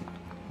prison.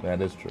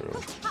 That is true.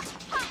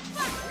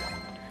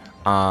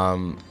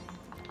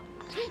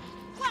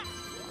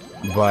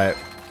 But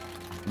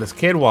this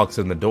kid walks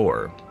in the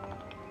door.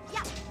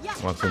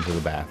 Walks into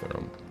the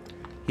bathroom.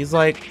 He's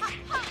like,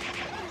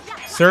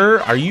 "Sir,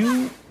 are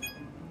you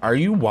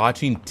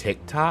watching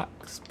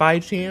TikToks by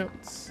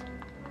chance?"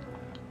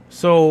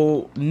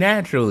 So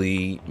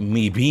naturally,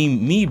 me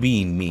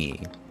being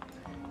me,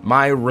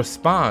 my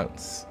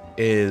response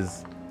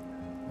is,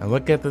 I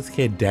look at this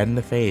kid dead in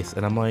the face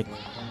and I'm like,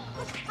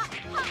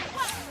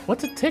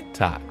 "What's a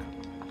TikTok?"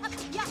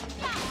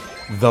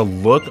 The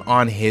look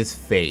on his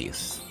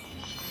face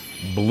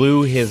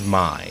blew his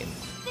mind.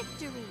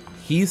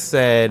 He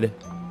said,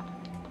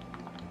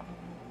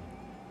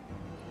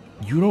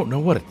 "You don't know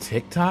what a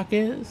TikTok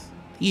is?"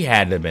 He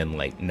had to have been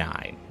like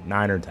 9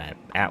 or 10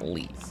 at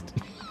least.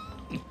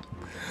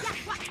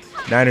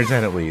 9 or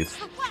 10 at least.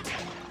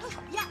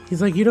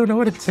 He's like, "You don't know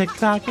what a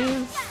TikTok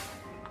is?"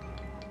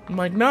 I'm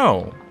like,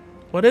 "No.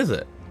 What is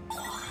it?"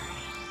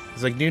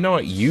 He's like, "Do you know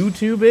what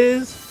YouTube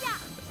is?"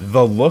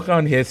 The look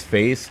on his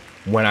face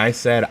when I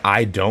said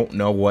I don't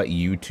know what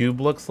YouTube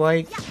looks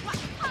like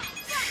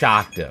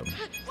shocked him.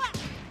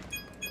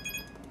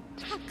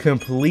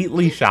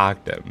 Completely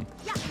shocked him.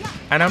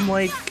 And I'm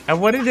like, I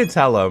wanted to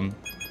tell him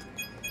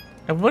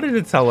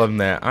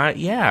that,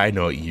 yeah, I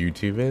know what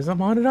YouTube is.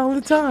 I'm on it all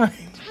the time.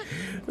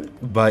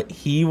 But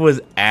he was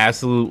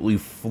absolutely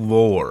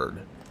floored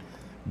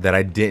that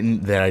I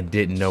didn't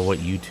know what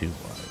YouTube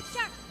was.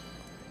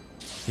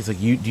 He's like,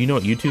 do you know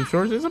what YouTube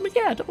Shorts is? I'm like,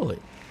 yeah, totally.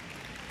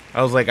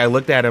 I was like, I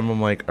looked at him,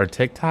 I'm like, are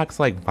TikToks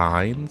like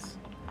Vines?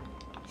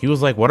 He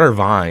was like, what are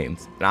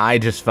Vines? And I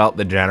just felt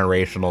the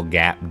generational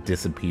gap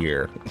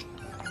disappear.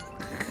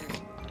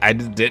 I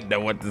just didn't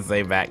know what to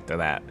say back to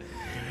that.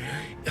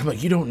 I'm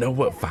like, you don't know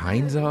what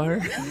Vines are?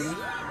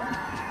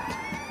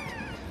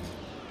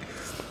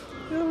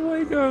 I'm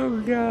like,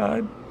 oh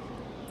God.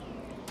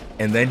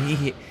 And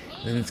then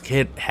this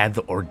kid had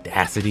the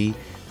audacity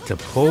to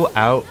pull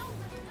out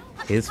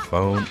his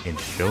phone and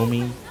show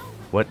me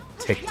what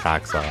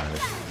TikToks are.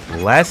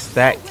 Bless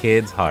that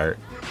kid's heart.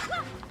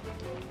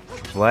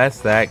 Bless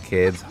that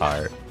kid's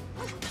heart.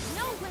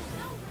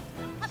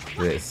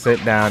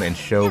 Sit down and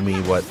show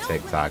me what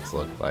TikToks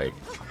look like.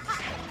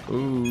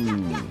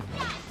 Ooh.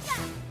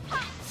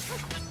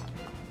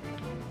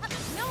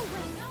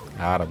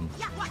 Got him.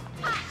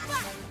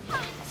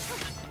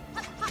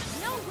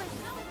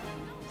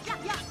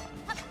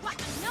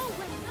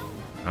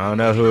 I don't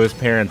know who his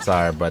parents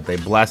are, but they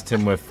blessed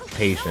him with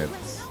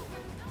patience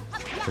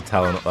to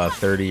tell a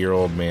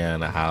 30-year-old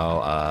man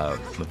how a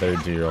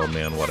 32-year-old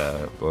man what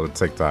a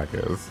TikTok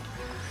is.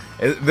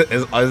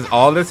 Is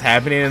all this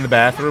happening in the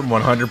bathroom?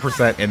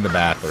 100% in the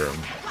bathroom.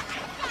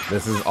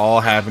 This is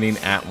all happening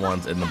at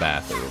once in the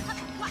bathroom.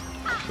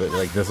 But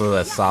like, this was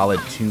a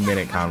solid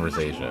 2-minute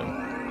conversation.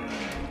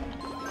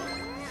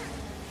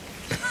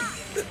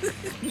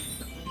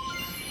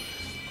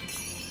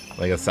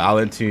 Like a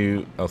solid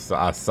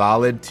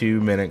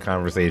 2-minute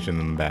conversation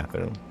in the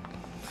bathroom.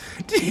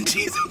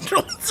 Jesus,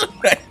 a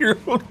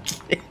 9-year-old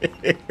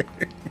kid.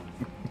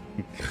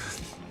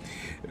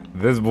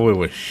 This boy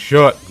was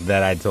shook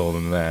that I told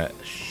him that.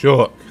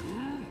 Shook.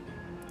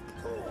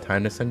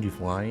 Time to send you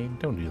flying?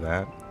 Don't do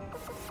that.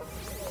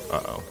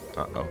 Uh-oh.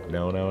 Uh-oh.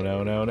 No, no,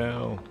 no, no,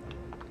 no.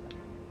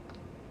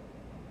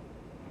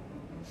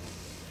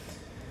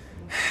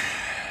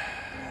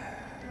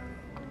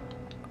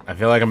 I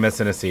feel like I'm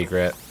missing a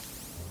secret.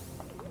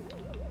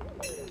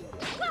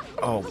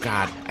 Oh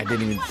god, I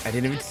didn't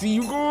even see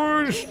you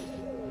guys.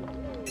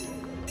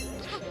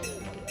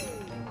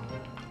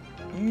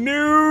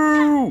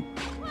 No!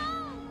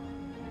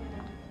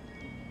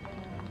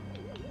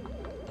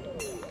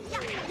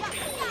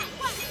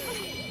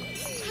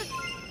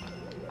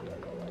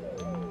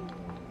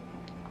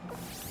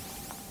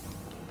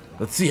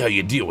 Let's see how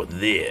you deal with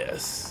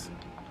this.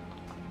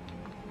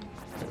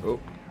 Oh,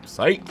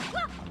 sight.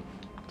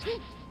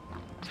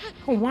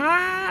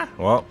 Wah.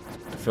 Well,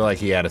 I feel like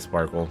he had a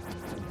sparkle.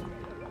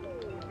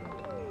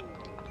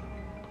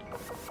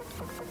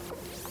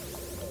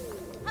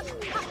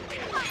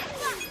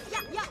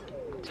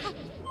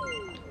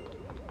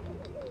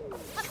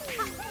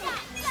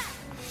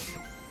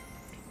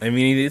 I mean,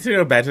 he needs to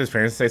go back to his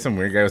parents and say some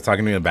weird guy was talking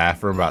to me in the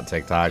bathroom about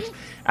TikToks.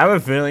 I have a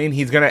feeling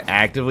he's going to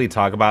actively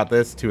talk about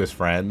this to his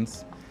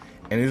friends.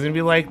 And he's going to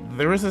be like,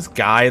 there was this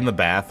guy in the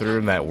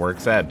bathroom that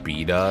works at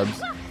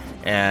B-Dubs.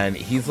 And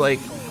he's like,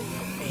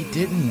 he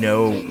didn't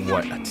know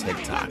what a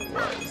TikTok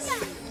was.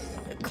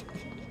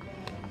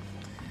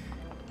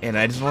 And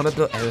I just wanted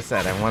to, as I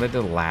said, I wanted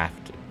to laugh.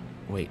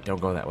 Wait,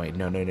 don't go that way.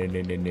 No, no, no,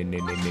 no, no, no, no,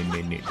 no,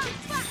 no, no, no.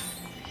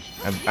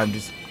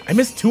 I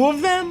missed 2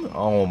 of them?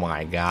 Oh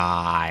my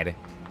god.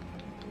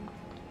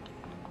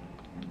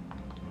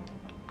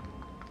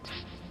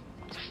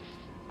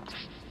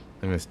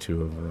 I missed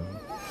 2 of them.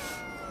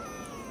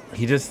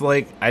 He just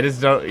like, I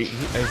just don't,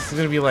 it's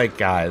gonna be like,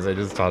 guys, I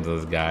just talked to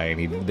this guy and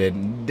he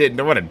didn't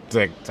know what a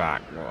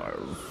TikTok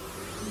was.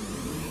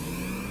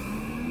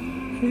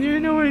 He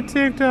didn't know what a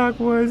TikTok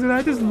was and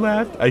I just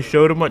laughed. I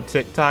showed him what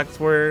TikToks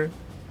were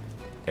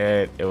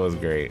and it was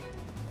great.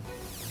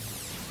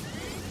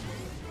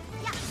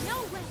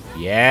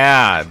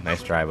 Yeah,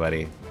 nice try,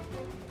 buddy.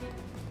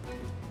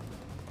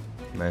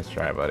 Nice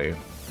try, buddy.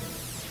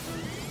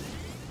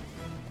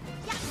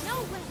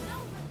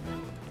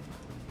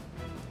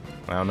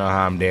 I don't know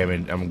how I'm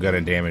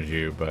gonna damage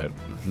you, but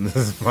this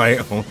is my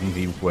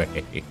only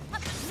way.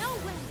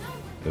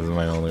 This is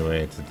my only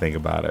way to think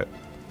about it.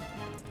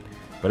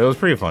 But it was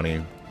pretty funny.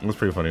 It was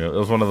pretty funny. It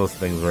was one of those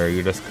things where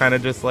you're just kind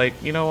of just like,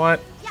 you know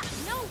what?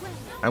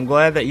 I'm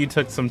glad that you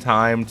took some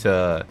time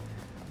to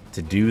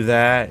do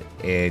that,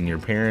 and your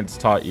parents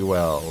taught you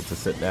well to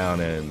sit down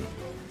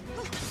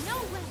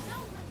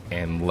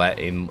and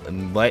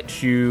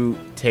let you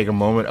take a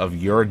moment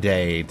of your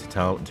day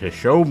to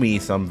show me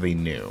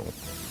something new.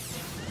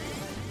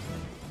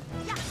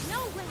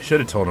 Should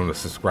have told him to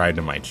subscribe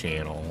to my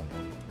channel.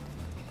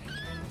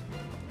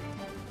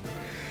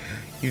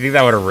 You think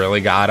that would have really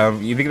got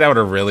him? You think that would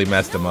have really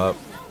messed him up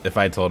if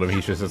I told him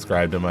he should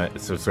subscribe to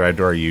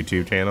our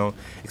YouTube channel?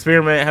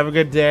 Experiment. Have a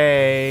good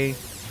day.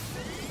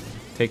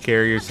 Take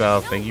care of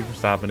yourself. Thank you for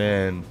stopping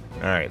in.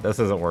 All right, this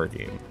isn't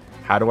working.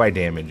 How do I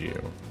damage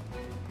you?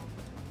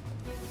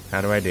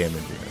 How do I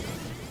damage you?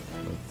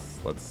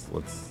 Let's.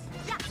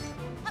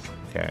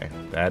 Okay,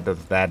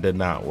 that did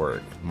not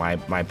work. My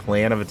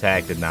plan of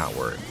attack did not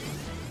work.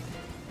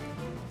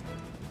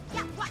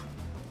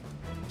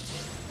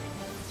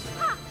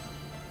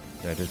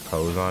 Did I just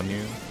pose on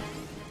you?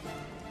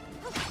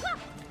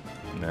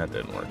 That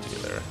didn't work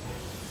either.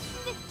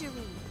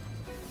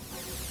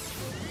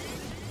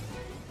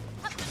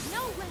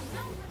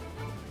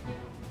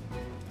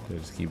 Did I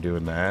just keep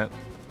doing that?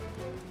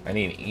 I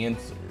need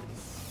answers.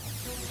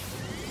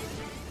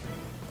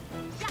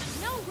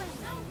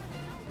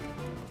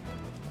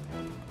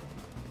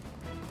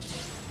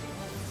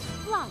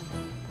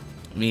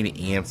 I need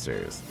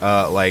answers.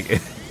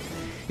 Like,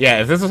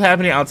 yeah, if this was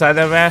happening outside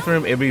that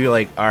bathroom, it'd be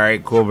like, all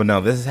right, cool. But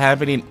no, this is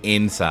happening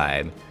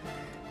inside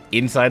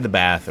the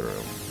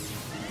bathroom.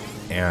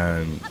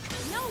 And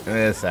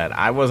as I said,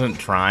 I was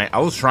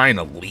trying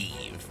to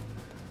leave,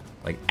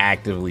 like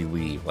actively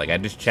leave. Like I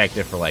just checked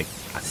it for like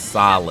a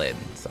solid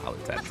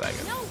 10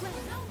 seconds.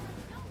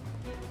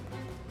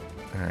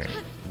 All right,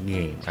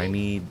 game.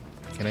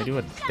 Can I do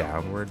a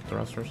downward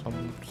thrust or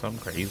something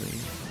crazy?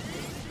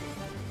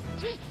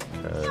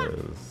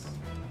 Because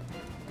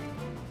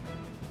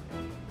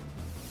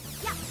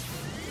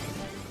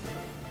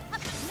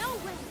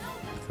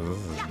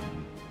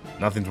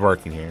nothing's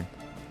working here.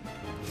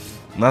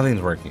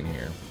 Nothing's working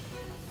here.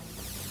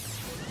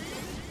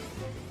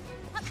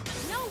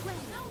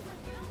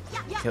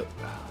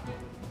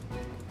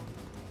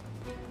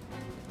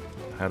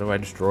 How do I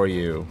destroy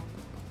you?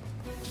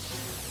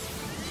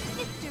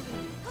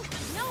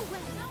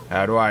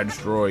 How do I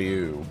destroy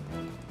you?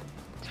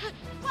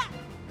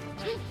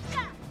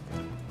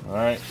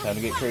 Alright, time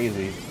to get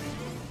crazy.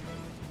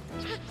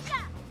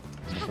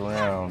 Look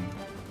around.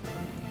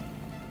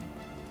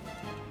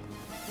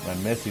 Am I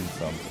missing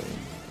something?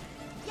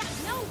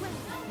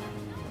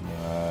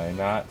 Am I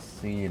not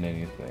seeing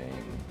anything?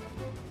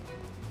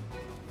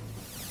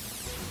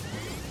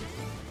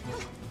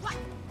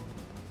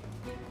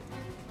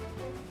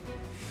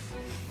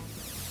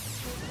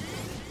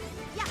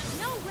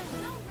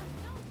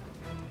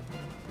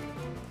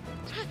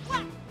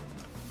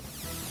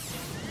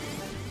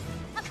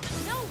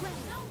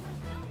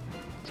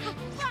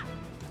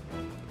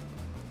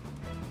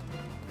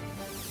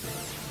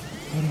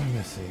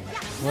 missing?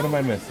 What am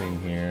I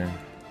missing here?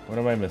 What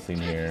am I missing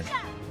here?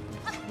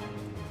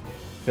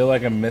 Feel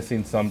like I'm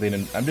missing something,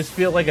 and I just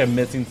feel like I'm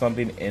missing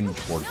something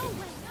important.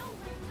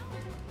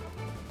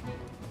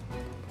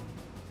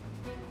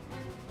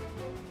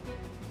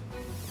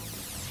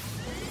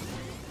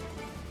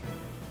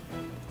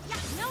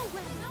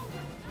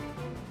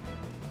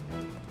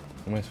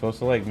 Am I supposed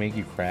to like make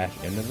you crash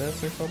into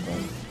this or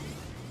something?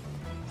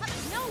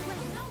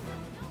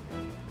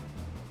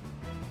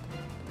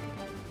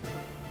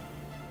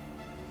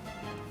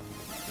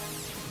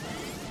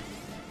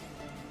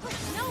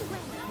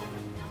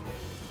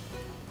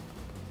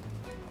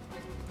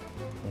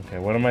 Okay,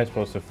 what am I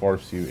supposed to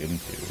force you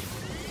into?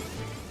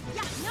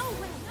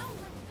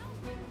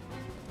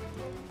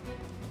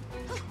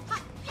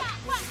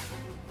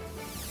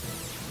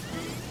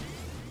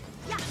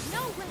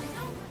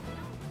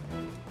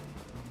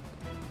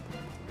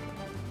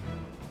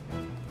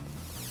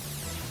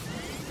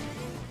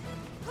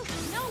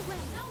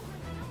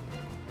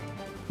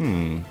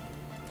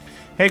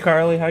 Hey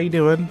Carly, how you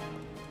doing?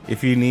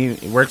 If you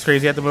need, work's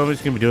crazy at the moment,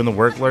 just gonna be doing the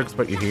work lurks,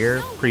 but you're here.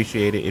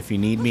 Appreciate it. If you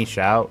need me,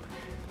 shout.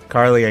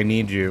 Carly, I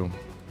need you.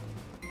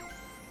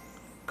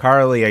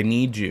 Carly, I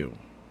need you.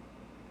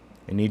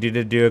 I need you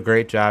to do a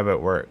great job at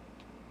work.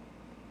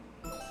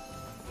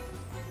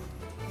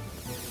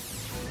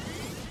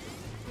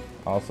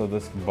 Also,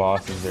 this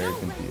boss is very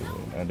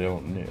confusing. I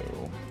don't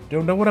know.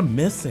 Don't know what I'm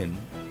missing.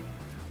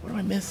 What am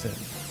I missing?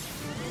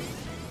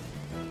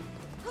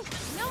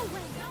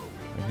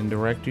 I can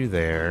direct you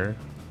there.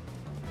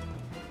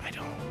 I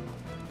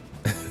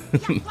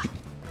don't.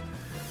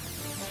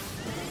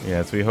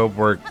 Yes, we hope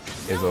work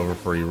is over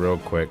for you real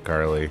quick,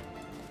 Carly.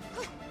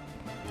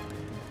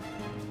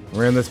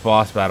 We're in this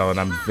boss battle and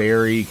I'm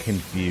very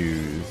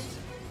confused.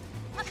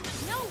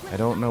 I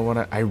don't know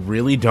what I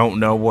really don't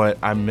know what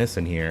I'm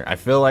missing here. I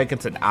feel like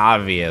it's an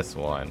obvious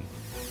one.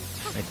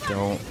 I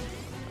don't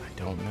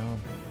know.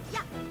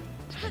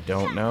 I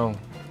don't know.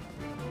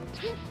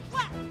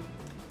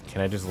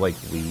 Can I just like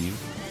leave?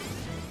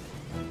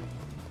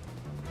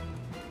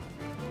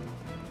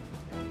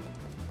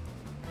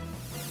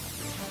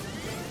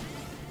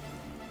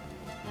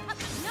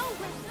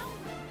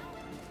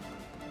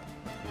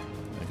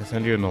 I can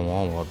send you in the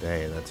wall all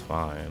day, that's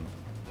fine.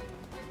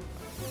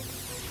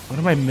 What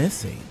am I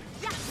missing?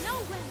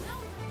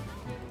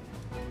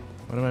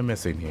 What am I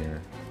missing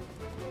here?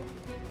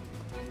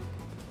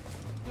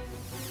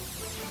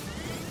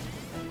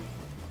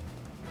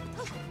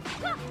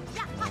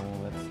 Oh,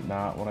 that's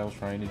not what I was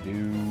trying to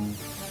do.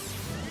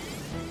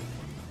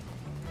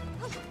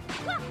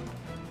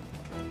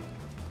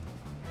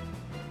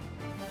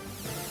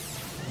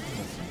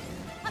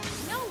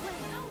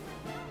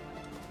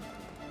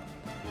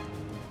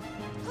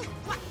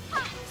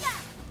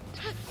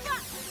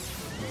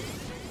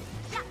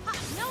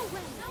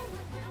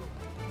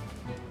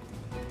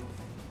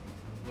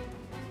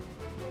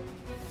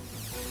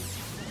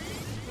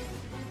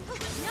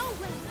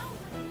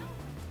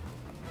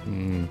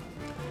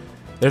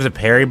 There's a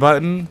parry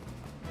button.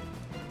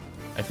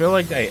 I feel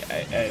like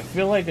I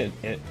feel like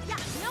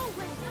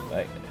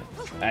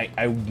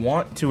I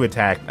want to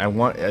attack.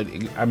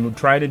 I'm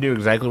trying to do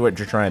exactly what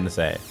you're trying to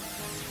say,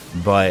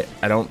 but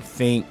I don't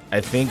think. I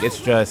think it's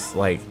just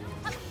like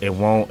it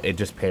won't. It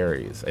just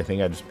parries. I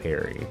think I just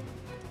parry,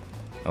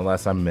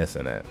 unless I'm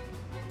missing it.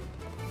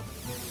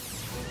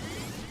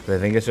 'Cause I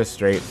think it's just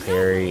straight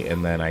parry,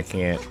 and then I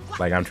can't.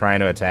 Like I'm trying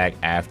to attack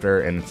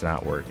after, and it's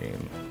not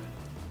working.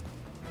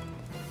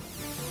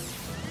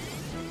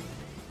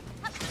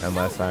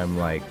 Unless I'm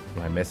like,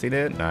 am I missing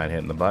it? Not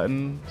hitting the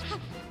button.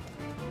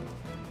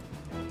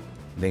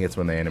 I think it's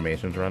when the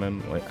animation's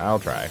running. Wait, I'll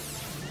try. I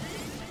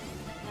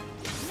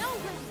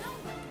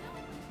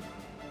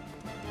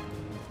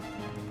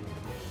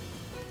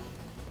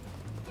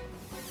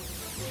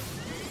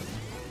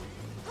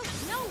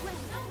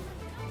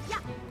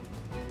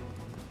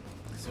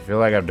feel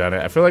like I've done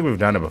it. I feel like we've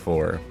done it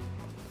before.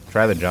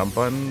 Try the jump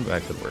button.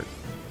 That could work.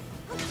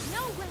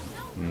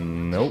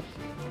 Nope.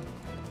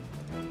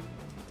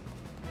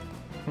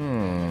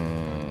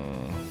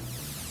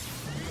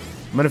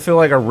 I'm gonna feel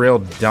like a real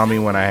dummy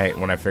when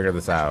I figure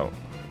this out.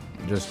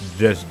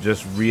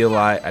 Just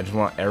realize. I just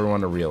want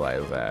everyone to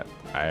realize that.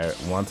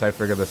 Once I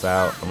figure this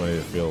out, I'm gonna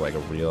feel like a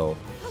real.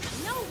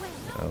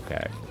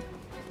 Okay.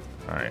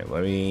 All right.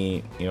 Let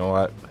me. You know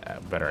what?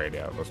 Better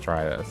idea. Let's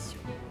try this.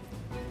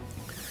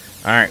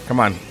 All right.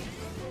 Come on.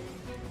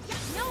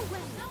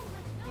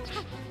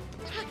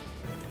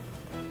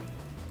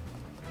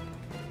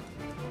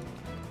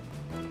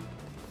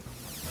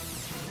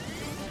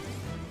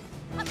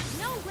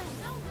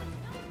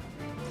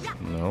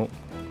 Nope.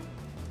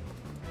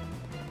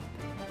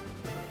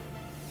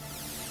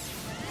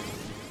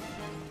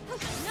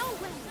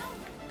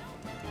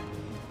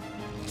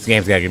 This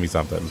game's gotta give me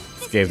something.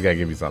 This game's gotta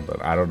give me something.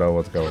 I don't know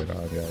what's going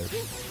on, guys.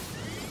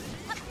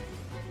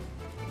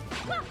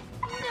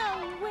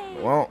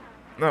 Well,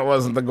 that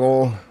wasn't the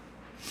goal.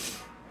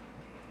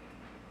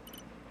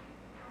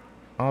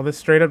 Oh, this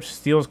straight up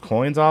steals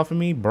coins off of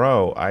me?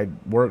 Bro, I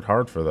worked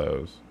hard for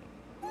those.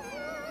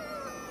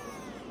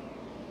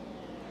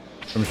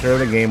 I'm sure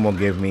the game will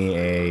give me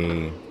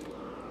a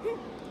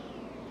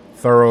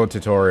thorough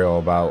tutorial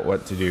about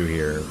what to do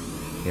here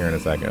in a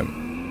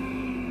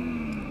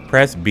second.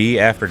 Press B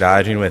after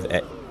dodging with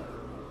A.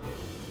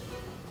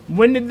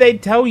 When did they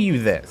tell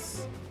you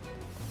this?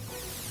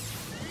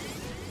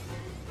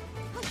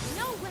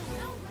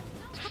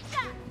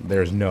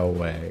 There's no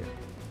way.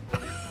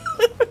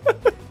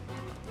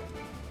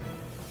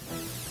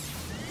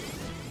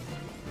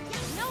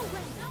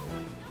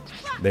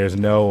 There's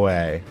no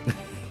way.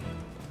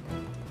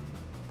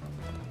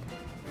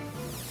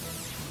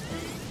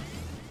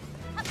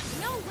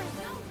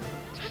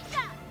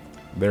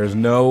 There's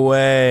no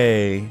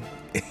way.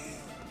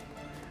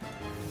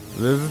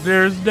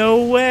 There's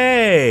no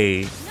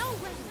way.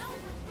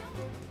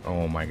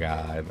 Oh my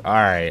god.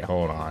 Alright,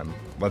 hold on.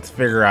 Let's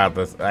figure out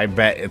this. I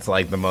bet it's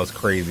like the most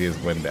craziest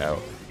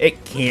window.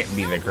 It can't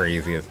be the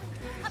craziest.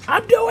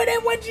 I'm doing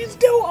it when she's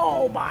doing.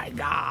 Oh my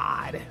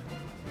god.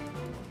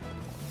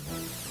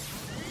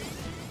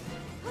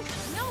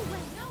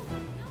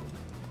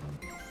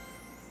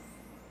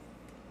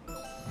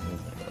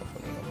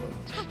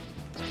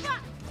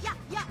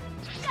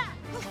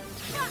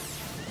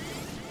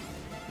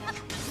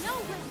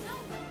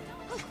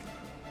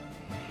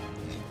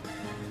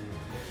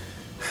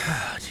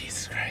 Oh,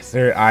 Jesus Christ.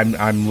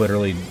 I'm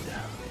literally.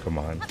 Come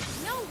on.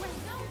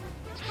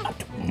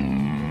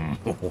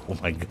 Oh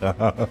my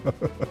god.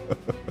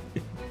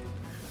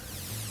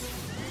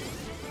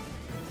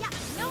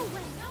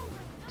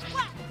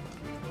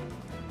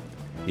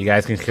 You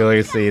guys can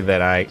clearly see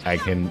that I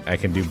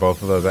can do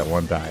both of those at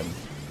one time.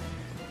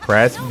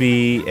 Press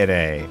B and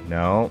A.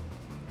 No.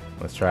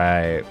 Let's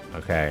try it.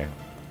 Okay.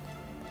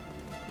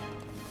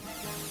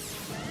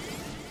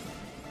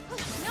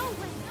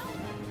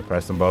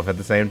 Press them both at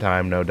the same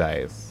time, no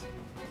dice.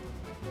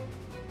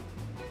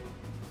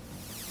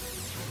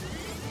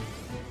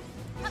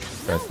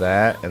 Press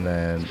that, and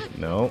then,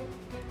 no.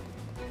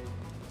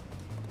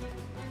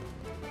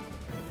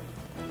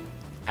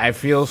 I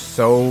feel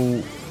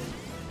so...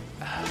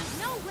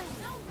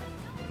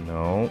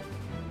 No.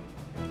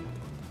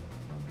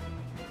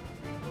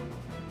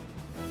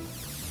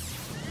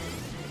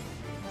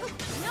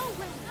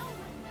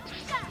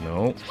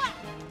 No.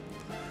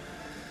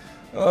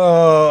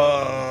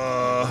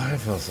 Oh, I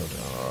feel so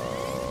dumb.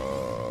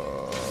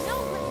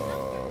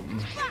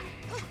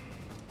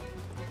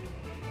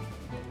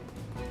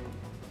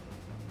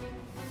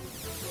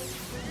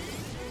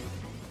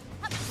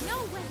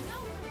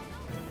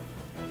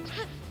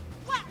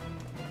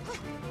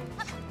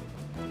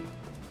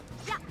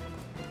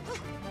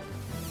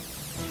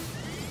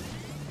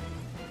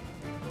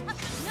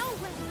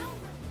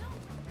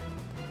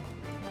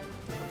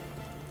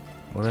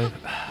 What if...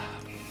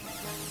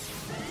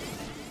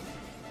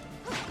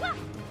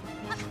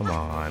 Come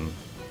on.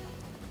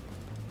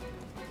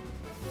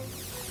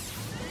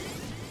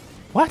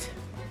 What?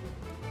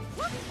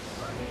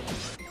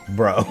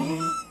 Bro.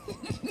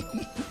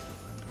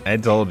 I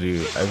told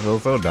you. I feel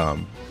so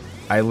dumb.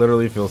 I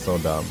literally feel so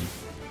dumb.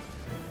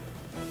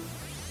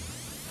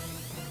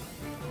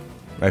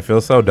 I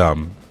feel so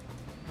dumb.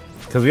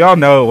 Because we all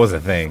know it was a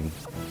thing.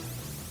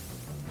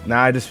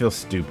 Now I just feel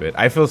stupid.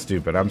 I feel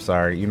stupid. I'm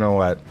sorry. You know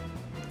what?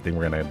 I think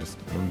we're gonna just...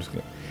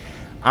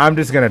 I'm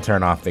just gonna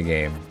turn off the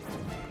game.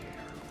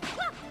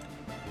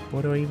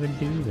 What do I even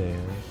do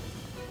there?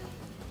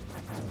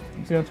 I'm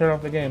just gonna turn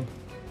off the game.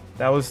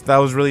 That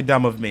was really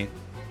dumb of me.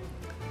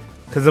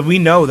 Because we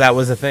know that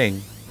was a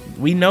thing.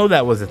 We know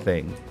that was a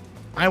thing.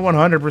 I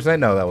 100%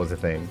 know that was a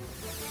thing.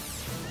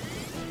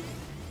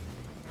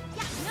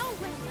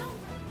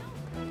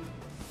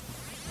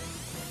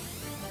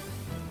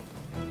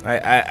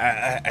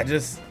 I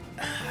just...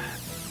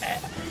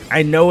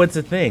 I know it's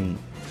a thing.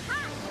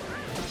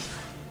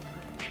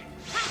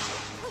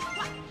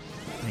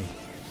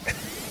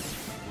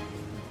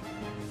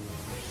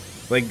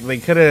 Like, they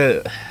could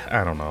have...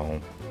 I don't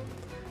know.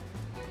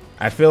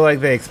 I feel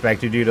like they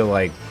expected you to,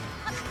 like,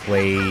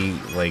 play,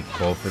 like,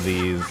 both of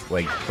these.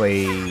 Like,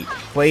 play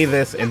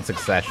this in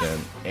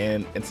succession.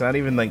 And it's not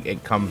even, like,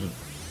 it comes...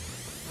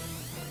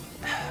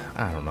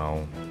 I don't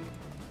know.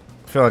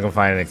 I feel like I'm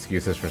finding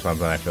excuses for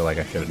something I feel like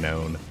I should have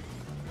known.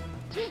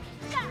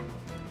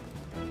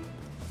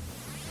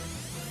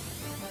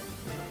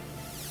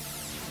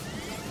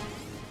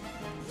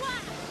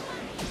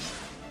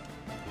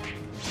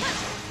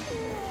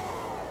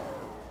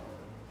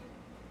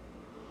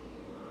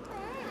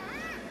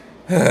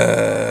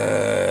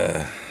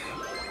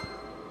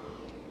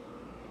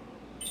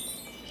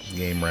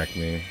 Game wrecked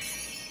me.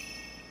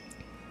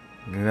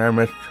 And I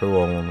missed two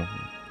of them.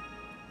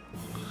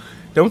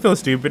 Don't feel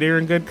stupid, you're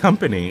in good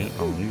company.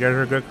 Oh, you guys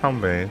are good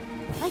company.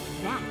 Like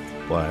that.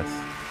 Bless.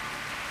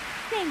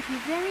 Thank you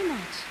very much.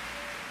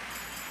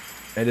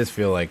 I just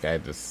feel like I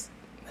just...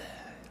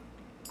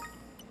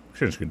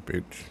 She's good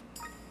bitch.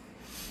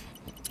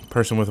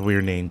 Person with a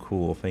weird name,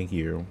 cool, thank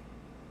you.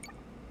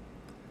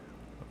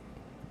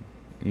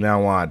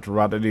 Now watch, we're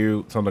about to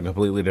do something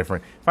completely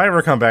different. If I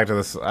ever come back to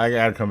this, I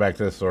gotta come back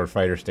to the Sword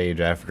Fighter stage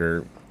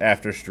after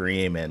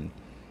stream and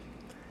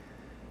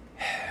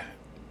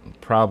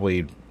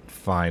probably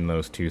find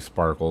those 2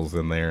 sparkles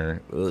in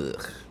there.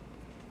 Ugh.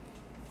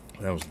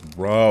 That was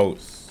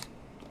gross.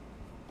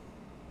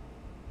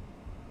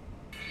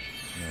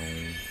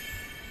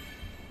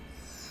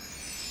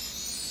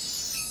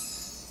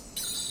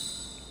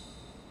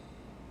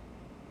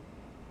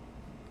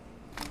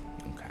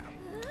 Okay.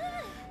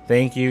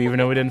 Thank you. Even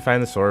though we didn't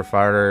find the sword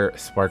fighter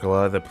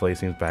sparkle, the place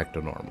seems back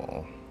to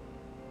normal.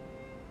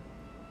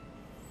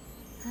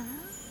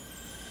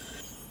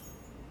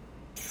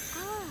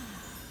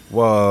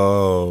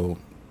 Whoa.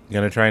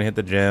 Gonna try and hit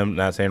the gym.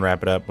 Not saying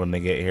wrap it up when they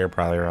get here.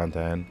 Probably around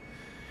 10.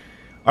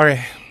 Alright.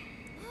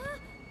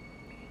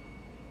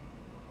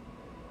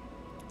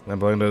 I'm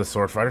belonging to the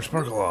sword fighter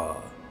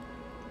sparkle.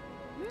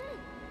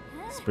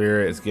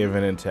 Spirit is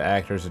given into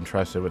actors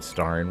entrusted with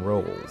starring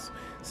roles.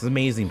 This is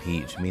amazing,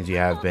 Peach. It means you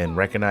have been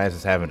recognized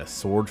as having a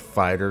sword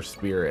fighter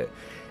spirit.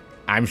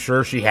 I'm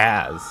sure she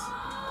has.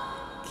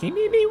 Can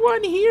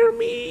anyone hear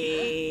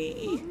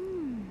me?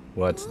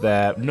 What's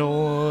that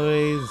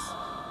noise?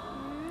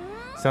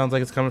 Sounds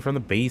like it's coming from the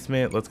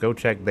basement. Let's go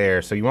check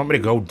there. So you want me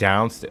to go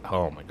downstairs?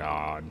 Oh my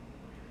god.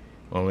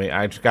 Well,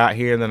 I just got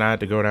here and then I had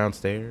to go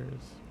downstairs.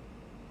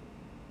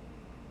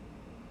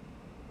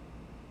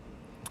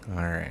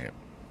 Alright.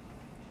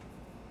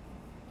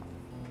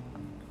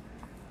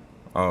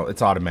 Oh,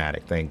 it's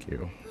automatic. Thank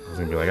you. I was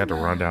gonna be like, I have to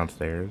run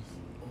downstairs.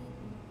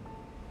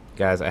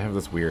 Guys, I have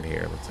this weird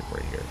hair. That's like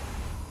right here.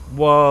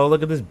 Whoa,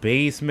 look at this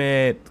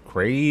basement.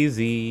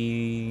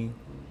 Crazy.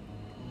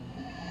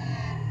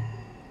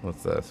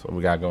 What's this? What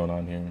we got going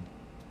on here?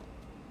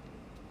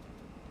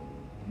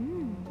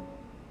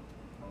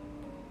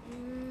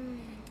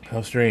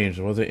 How strange.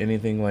 Wasn't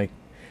anything like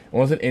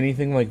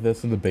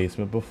this in the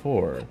basement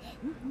before.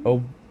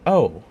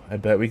 Oh, I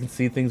bet we can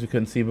see things we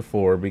couldn't see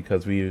before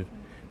because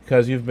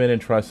you've been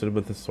entrusted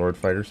with the sword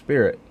fighter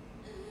spirit.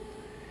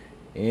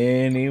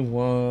 Anyone?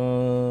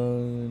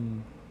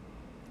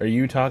 Are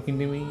you talking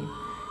to me?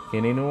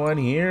 Can anyone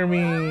hear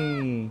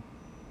me?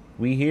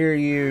 We hear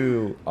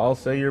you.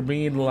 Also, you're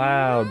being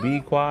loud.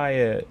 Be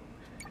quiet.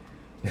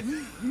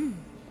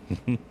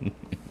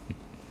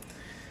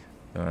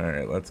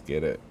 Alright, let's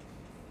get it.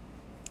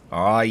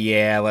 Oh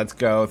yeah, let's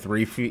go.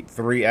 3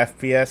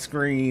 FPS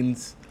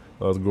screens.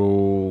 Let's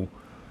go.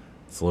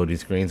 This loading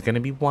screen's gonna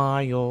be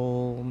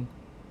wild.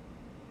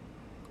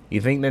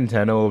 You think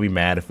Nintendo will be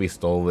mad if we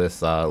stole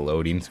this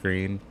loading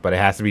screen? But it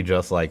has to be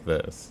just like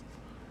this.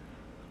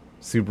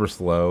 Super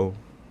slow.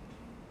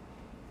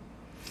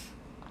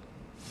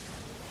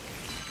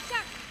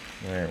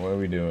 Alright, what are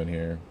we doing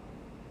here?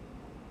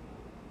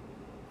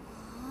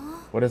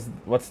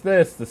 What's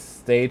this? The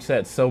stage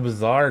set's so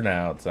bizarre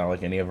now. It's not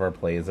like any of our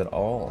plays at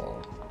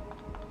all.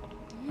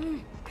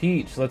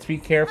 Peach, let's be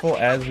careful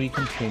as we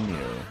continue.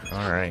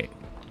 Alright.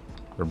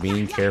 We're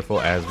being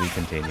careful as we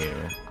continue.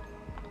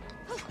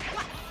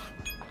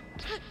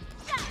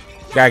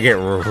 Gotta get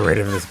rid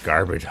of this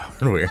garbage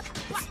hardware.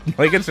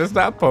 Like, it's just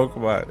not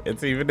Pokemon.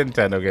 It's even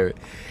Nintendo.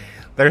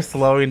 They're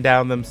slowing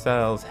down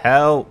themselves.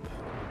 Help!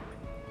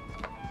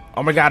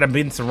 Oh my god, I'm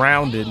being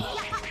surrounded.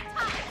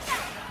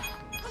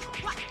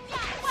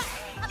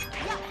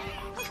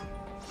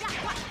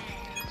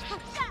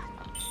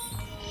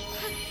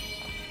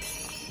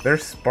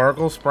 There's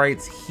sparkle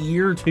sprites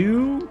here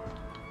too?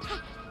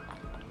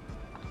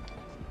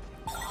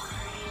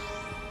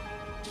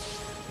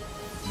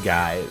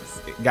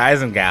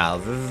 Guys and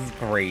gals, this is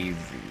crazy.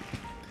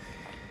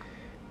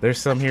 There's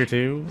some here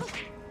too? Oh,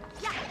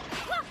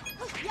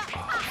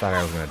 I thought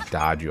I was gonna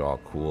dodge you all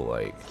cool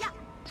like.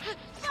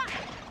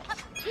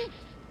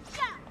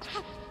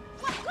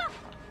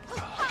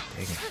 Oh,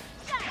 dang it.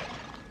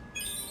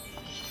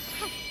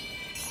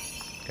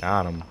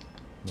 Got him.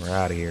 We're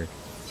out of here.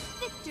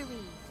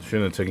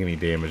 Shouldn't have took any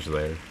damage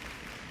there.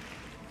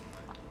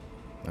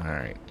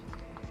 Alright.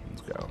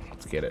 Let's go.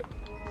 Let's get it.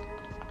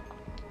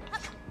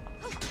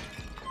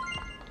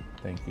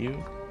 Thank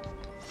you.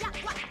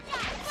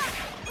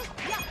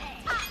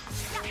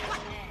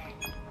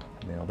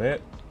 Nailed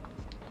it.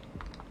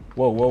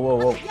 Whoa, whoa, whoa,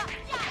 whoa.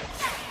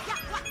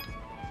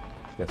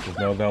 Guess there's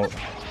no go.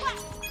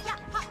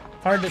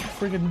 Hard to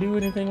freaking do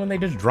anything when they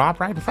just drop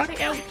right in front of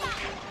you.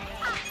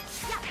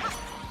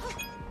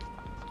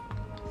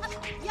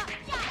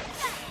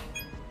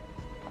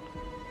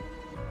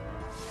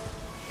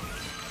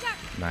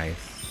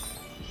 Nice.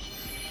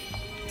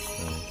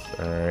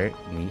 Alright.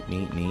 Neat,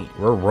 neat, neat.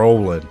 We're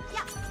rolling.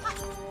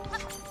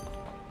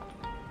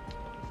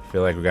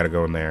 Feel like we gotta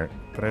go in there.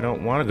 But I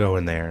don't want to go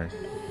in there.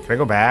 Can I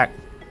go back?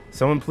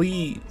 Someone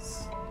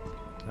please.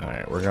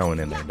 Alright, we're going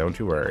in there. Don't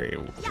you worry.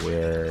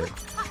 We're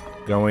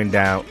going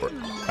down.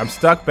 I'm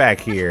stuck back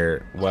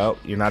here. Well,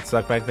 you're not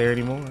stuck back there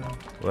anymore.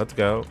 Let's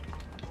go.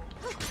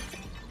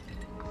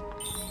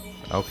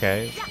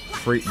 Okay.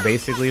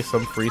 Basically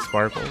some free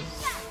sparkles.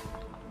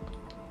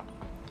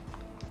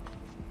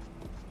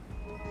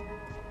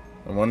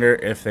 I wonder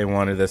if they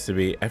wanted this to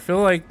be... I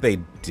feel like they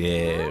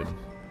did.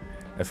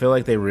 I feel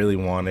like they really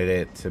wanted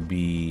it to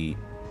be,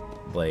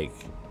 like...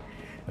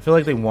 I feel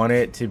like they wanted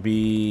it to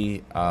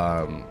be,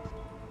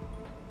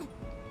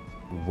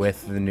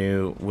 with the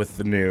new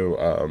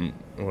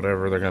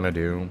whatever they're gonna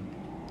do,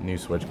 new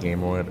Switch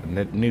game or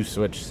what, new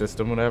Switch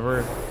system,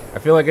 whatever. I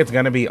feel like it's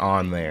gonna be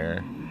on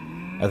there.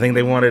 I think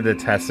they wanted to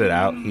test it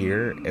out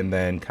here and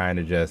then kind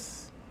of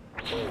just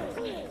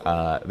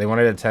they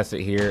wanted to test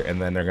it here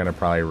and then they're gonna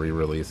probably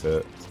re-release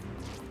it.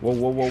 Whoa,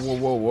 whoa, whoa, whoa,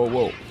 whoa, whoa,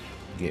 whoa!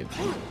 Get.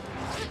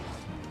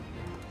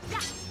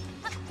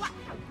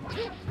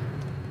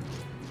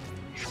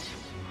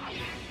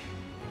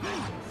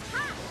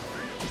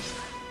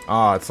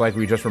 Oh, it's like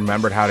we just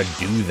remembered how to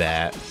do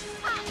that.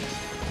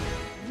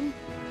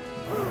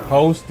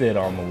 Post it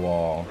on the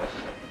wall.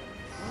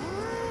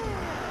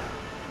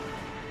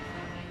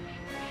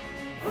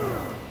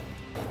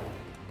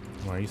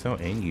 Why are you so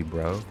angry,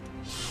 bro?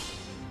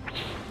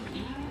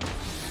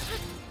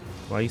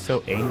 Why are you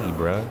so angry,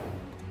 bro?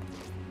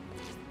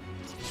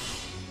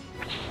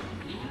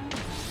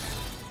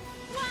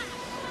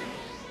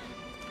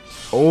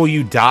 Oh,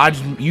 you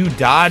dodged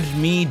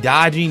me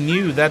dodging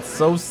you. That's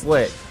so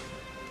slick.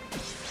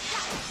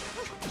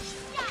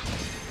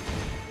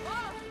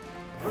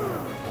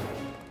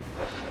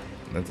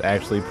 That's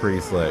actually pretty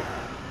slick.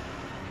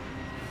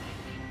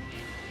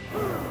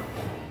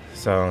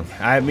 So,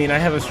 I mean, I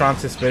have a strong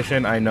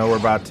suspicion. I know we're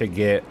about to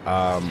get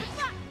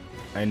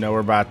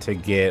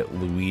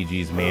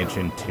Luigi's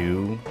Mansion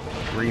 2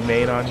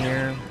 remade on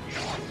here.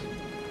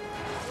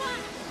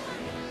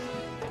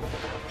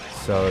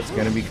 So it's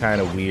gonna be kind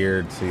of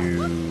weird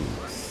to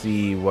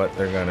see what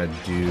they're gonna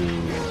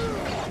do.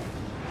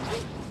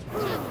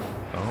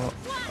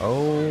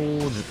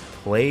 Oh, just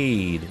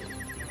played.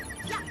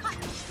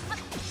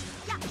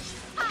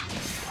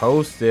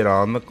 Posted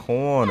on the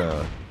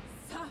corner.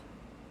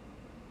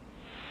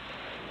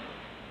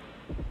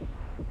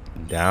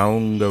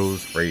 Down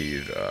goes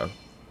Fraser.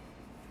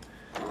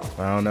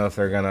 I don't know if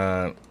they're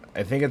gonna.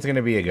 I think it's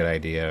gonna be a good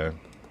idea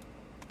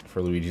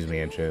for Luigi's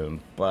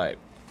Mansion, but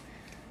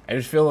I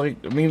just feel like.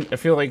 I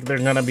feel like they're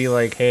gonna be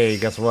like, hey,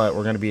 guess what?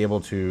 We're gonna be able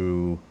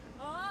to,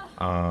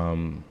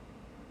 all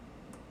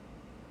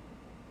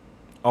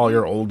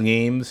your old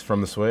games from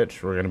the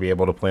Switch, we're gonna be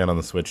able to play it on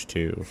the Switch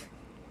too.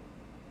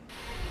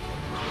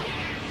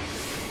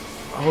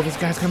 Oh, this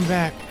guy's coming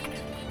back.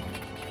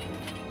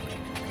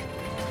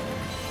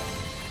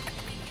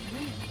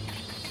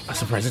 A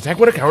surprise attack,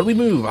 what a cowardly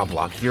move. I'll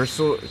block your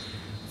sword.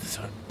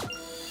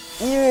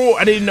 Ooh,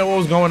 I didn't know what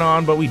was going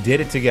on, but we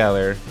did it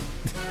together.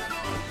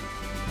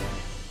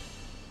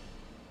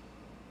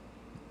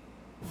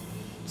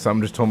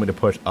 Something just told me to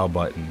push a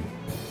button.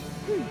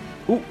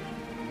 Ooh.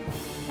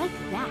 Like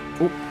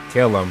that. Ooh,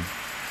 kill him.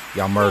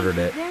 Y'all murdered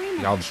it.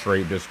 Y'all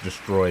straight just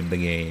destroyed the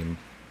game.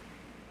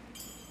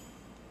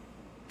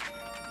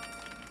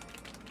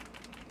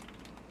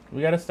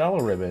 We got a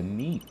Stella ribbon.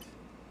 Neat.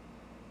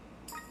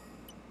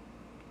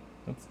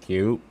 That's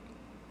cute.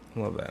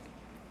 Love that.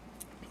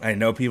 I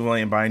know people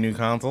ain't buying new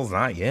consoles.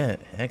 Not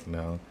yet. Heck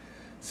no.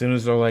 As soon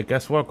as they're like,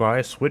 guess what,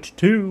 guys? Switch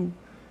 2.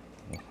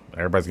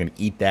 Everybody's gonna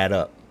eat that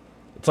up.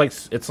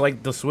 It's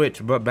like the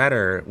Switch, but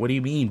better. What do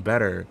you mean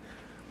better?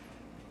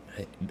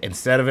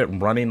 Instead of it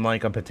running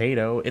like a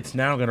potato, it's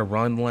now gonna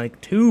run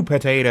like 2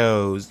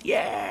 potatoes.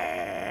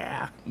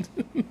 Yeah.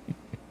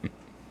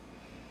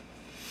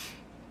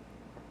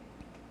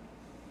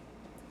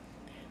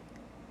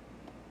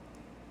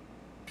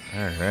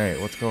 All right,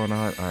 what's going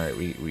on? All right,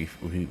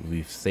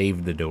 we've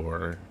saved the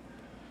door.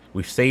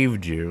 We've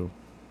saved you.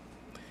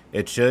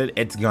 It's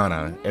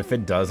gonna. If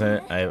it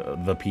doesn't,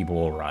 the people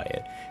will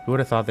riot. Who would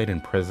have thought they'd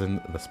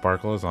imprison the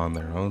Sparklers on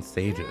their own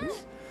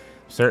stages?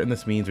 Certain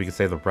this means we can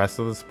save the rest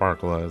of the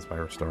Sparklers by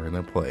restoring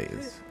their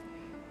place.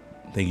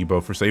 Thank you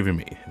both for saving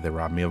me. They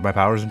robbed me of my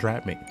powers and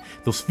trapped me.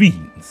 Those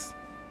fiends!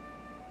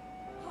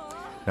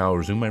 Now I'll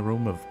resume my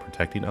role of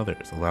protecting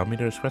others. Allow me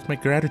to express my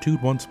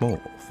gratitude once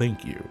more.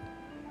 Thank you.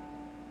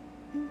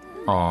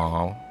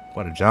 Aw,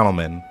 what a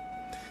gentleman.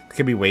 They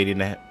could be waiting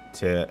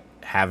to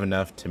have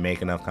enough to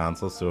make enough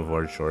consoles to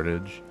avoid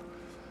shortage.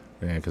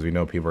 Yeah, because we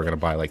know people are going to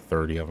buy like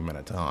 30 of them at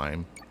a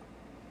time.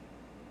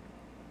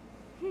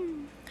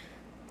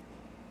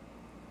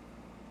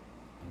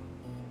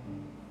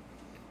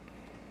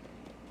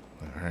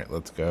 Alright,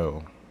 let's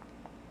go.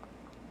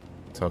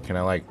 So can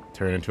I like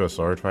turn into a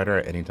sword fighter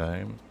at any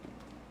time?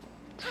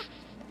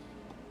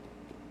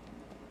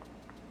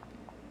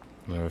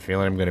 I have a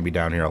feeling I'm going to be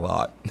down here a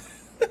lot.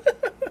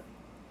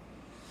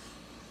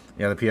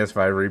 Yeah, the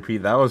PS5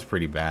 repeat, that was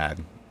pretty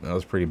bad. That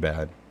was pretty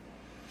bad.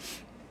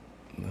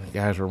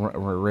 Guys, we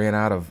ran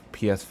out of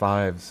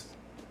PS5s.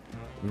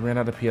 We ran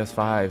out of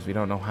PS5s. We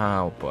don't know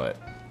how, but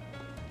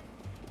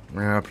we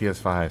ran out of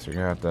PS5s. We're going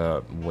to have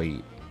to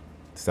wait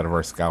instead of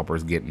our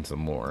scalpers getting some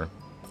more.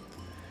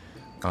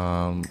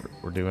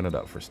 We're doing it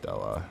up for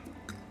Stella.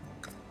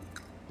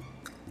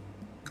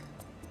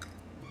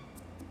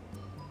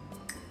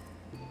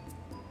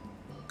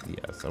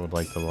 Yes, I would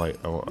like to like.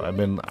 Oh, I've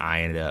been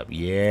eyeing it up.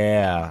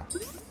 Yeah.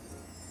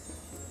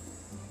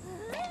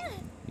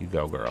 You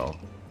go, girl.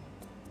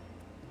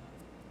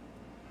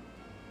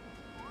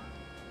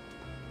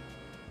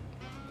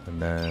 And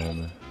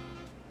then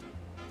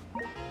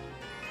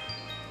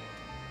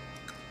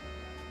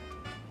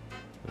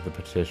The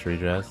patisserie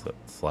dress that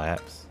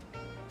slaps.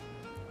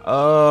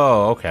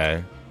 Oh,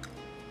 okay.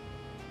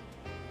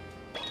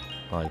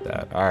 I like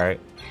that. Alright.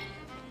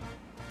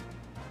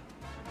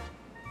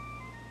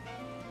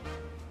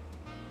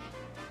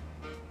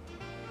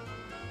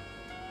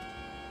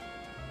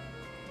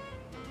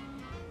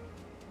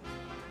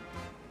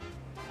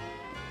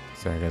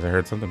 Sorry guys, I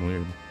heard something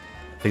weird.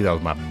 I think that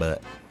was my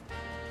butt.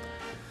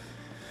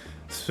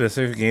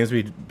 Specific games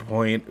we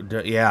point.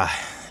 Yeah,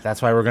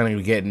 that's why we're going to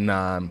be getting.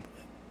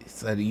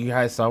 Said you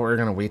guys thought we were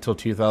going to wait till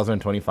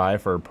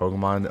 2025 for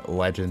Pokemon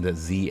Legend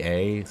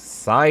ZA.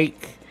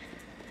 Psych!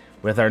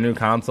 With our new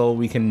console,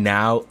 we can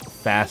now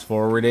fast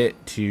forward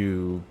it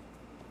to.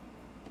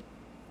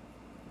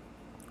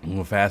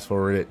 We'll fast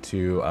forward it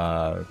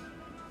to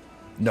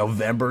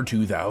November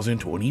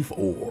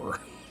 2024.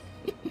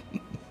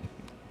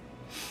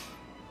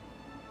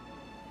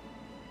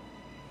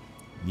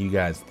 You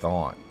guys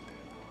thought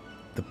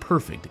the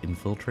perfect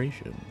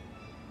infiltration.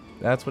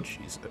 That's what she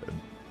said.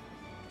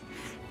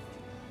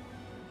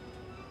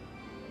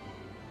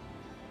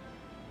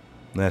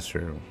 That's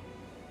true.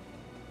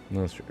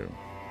 That's true.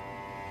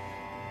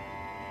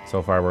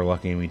 So far, we're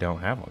lucky we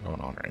don't have one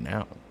going on right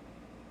now.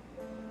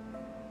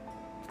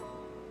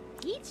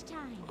 Peach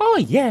time. Oh,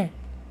 yeah.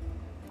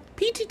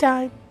 Peachy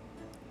time.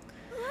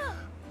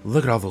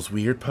 Look at all those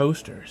weird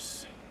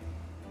posters.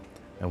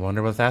 I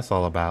wonder what that's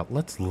all about.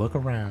 Let's look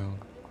around.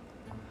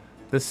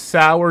 The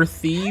sour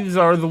thieves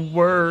are the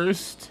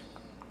worst.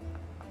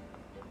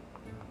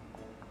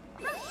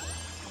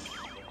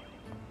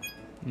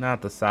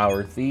 Not the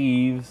sour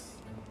thieves.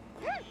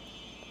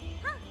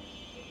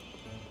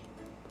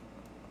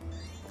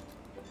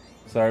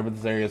 Sorry, but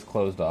this area is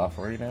closed off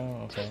right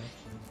now. Okay.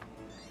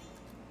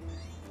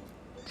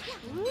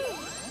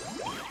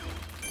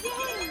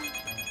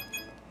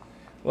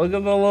 Look at the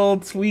little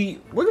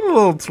tweet. Look at the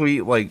little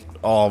tweet, like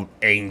all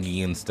angry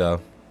and stuff.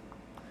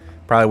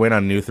 Probably wait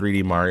on a new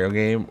 3D Mario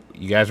game.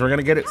 You guys were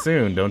gonna get it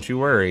soon. Don't you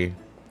worry.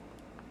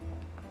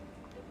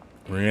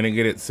 We're gonna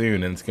get it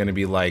soon, and it's gonna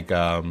be like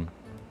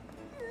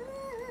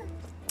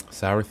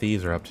sour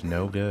thieves are up to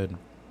no good.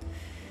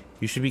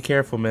 You should be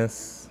careful,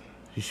 miss.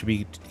 You should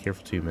be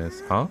careful too,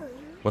 miss. Huh?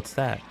 What's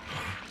that?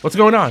 What's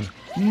going on?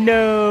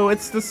 No,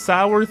 it's the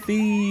sour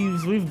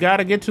thieves. We've got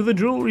to get to the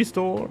jewelry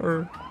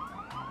store.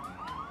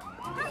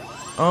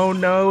 Oh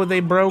no, they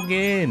broke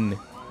in.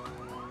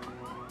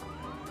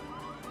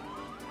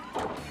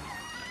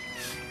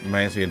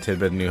 Reminds me of a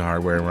tidbit of new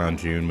hardware around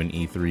June when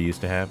E3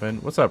 used to happen.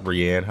 What's up,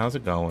 Brienne? How's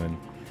it going?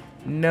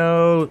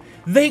 No,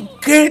 they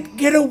can't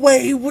get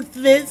away with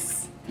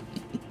this.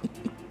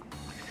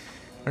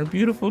 Our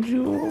beautiful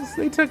jewels,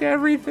 they took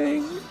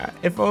everything.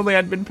 If only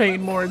I'd been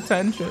paying more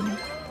attention.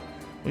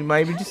 We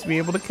might just be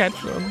able to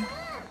catch them.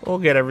 We'll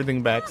get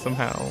everything back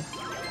somehow.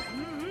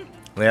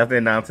 They have to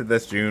announce it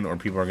this June or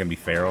people are gonna be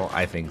feral.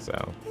 I think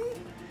so.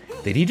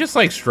 Did he just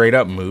like straight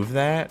up move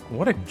that?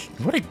 What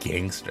a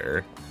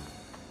gangster.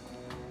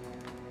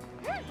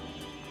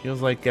 He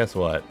was like, guess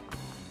what?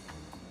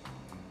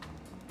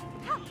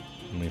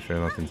 Make sure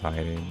nothing's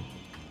hiding.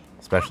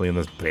 Especially in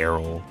this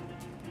barrel.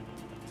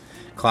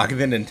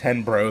 Clocking in and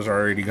 10 bros are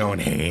already going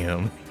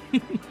ham.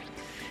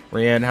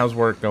 Rianne, how's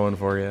work going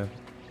for you?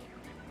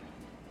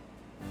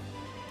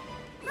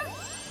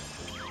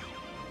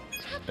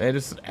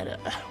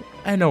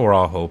 I know we're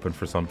all hoping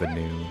for something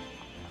new.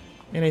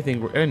 And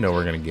I know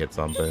we're gonna get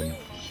something.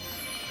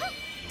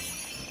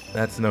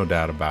 That's no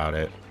doubt about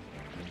it.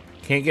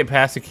 Can't get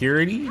past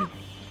security?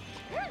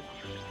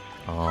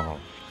 Oh,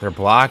 they're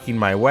blocking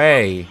my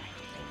way.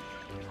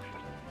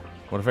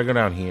 What if I go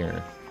down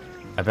here?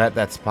 I bet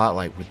that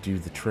spotlight would do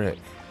the trick.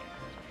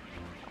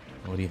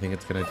 What do you think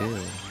it's gonna do?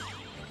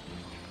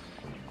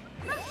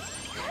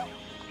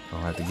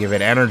 I'll have to give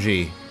it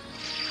energy.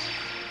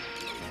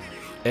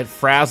 It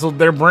frazzled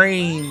their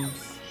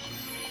brains.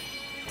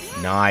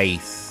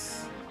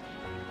 Nice.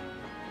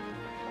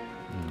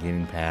 I'm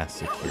getting past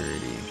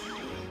security.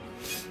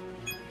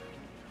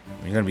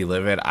 You're gonna be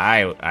livid? I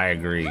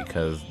agree,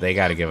 because they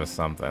gotta give us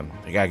something.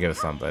 They gotta give us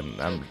something.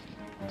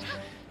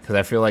 Because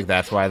I feel like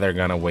that's why they're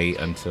gonna wait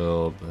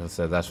until.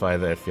 That's why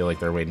I feel like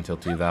they're waiting until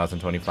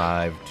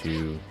 2025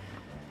 to.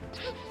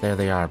 There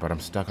they are, but I'm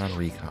stuck on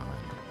recon.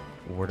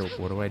 What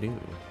do I do?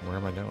 Where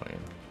am I going?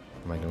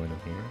 Am I going in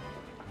here?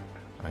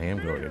 I am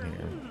going in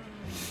here.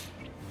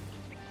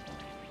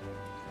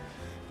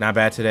 Not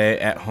bad today.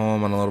 At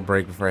home on a little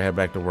break before I head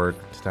back to work.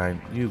 It's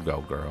time. You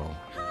go, girl.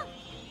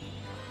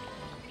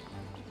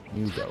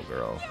 You go,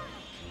 girl.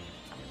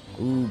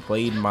 Ooh,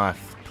 played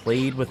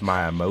with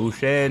my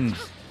emotions.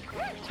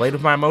 Played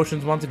with my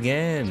emotions once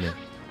again.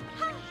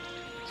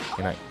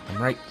 I'm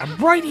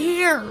right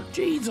here.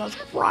 Jesus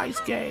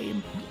Christ,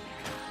 game.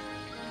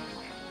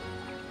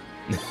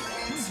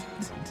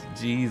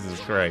 Jesus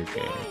Christ,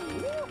 game.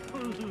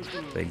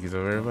 Thank you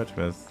so very much,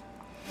 miss.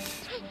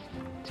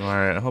 All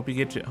right, I hope you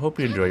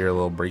enjoy your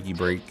little breaky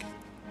break,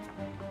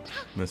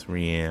 Miss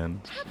Rianne.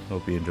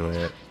 Hope you enjoy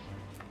it.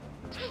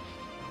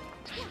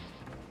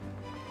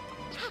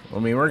 I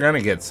mean, we're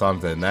gonna get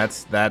something.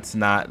 That's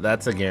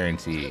a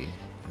guarantee.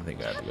 I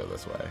think I have to go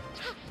this way.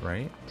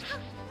 Right?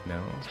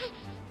 No?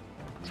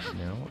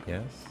 No?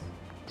 Yes?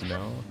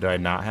 No? Do I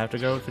not have to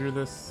go through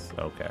this?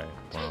 Okay,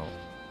 well.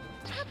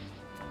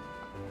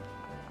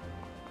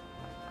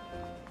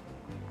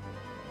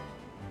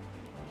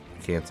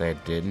 Can't say I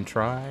didn't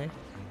try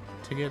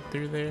to get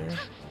through there.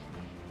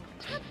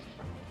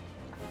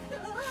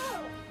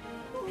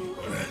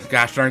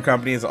 Gosh darn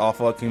company is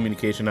awful at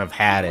communication. I've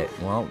had it.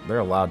 Well, they're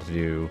allowed to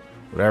do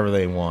whatever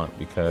they want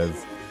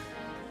because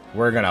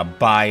we're gonna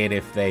buy it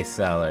if they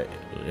sell it.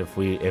 If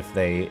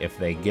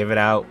they give it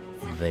out,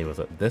 they was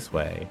this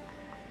way.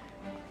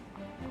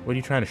 What are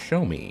you trying to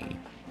show me?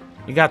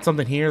 You got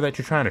something here that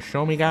you're trying to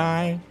show me,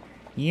 guy?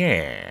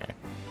 Yeah.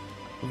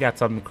 We got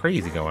something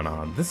crazy going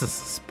on. This is a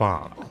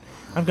spot.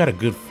 I've got a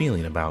good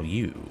feeling about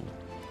you.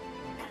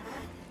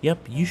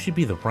 Yep, you should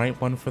be the right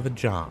one for the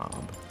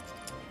job.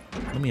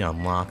 Let me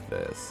unlock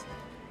this.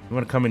 You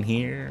want to come in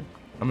here?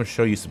 I'm going to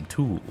show you some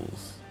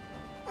tools.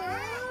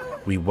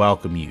 We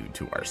welcome you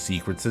to our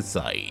secret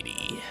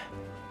society.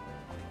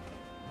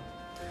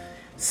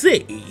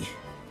 Say,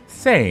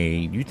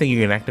 you think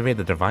you can activate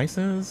the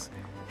devices?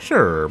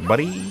 Sure,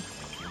 buddy.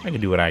 I can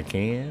do what I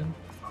can.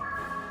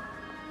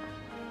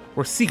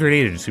 We're secret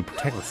agents who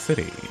protect the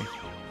city.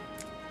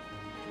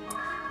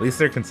 At least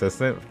they're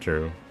consistent.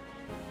 True.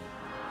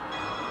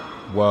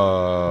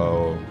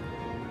 Whoa.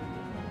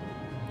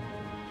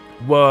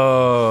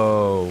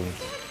 Whoa.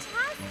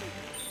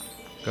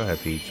 Go ahead,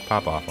 Peach.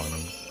 Pop off on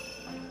him.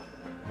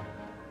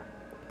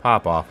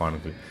 Pop off on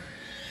him.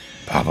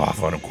 Pop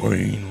off on him,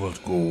 Queen. Let's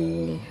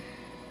go.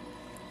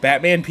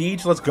 Batman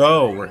Peach, let's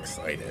go. We're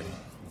excited.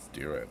 Let's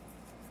do it.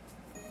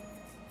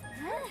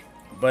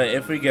 But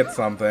if we get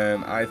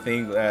something, I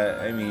think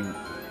that, I mean,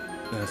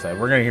 like I said,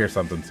 we're going to hear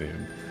something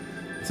soon.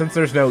 Since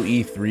there's no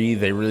E3,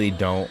 they really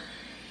don't,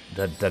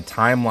 the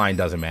timeline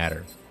doesn't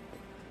matter.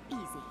 Easy.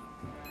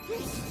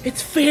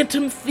 It's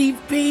Phantom Thief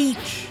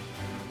Peach!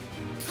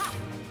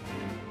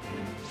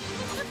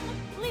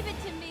 Leave it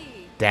to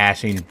me.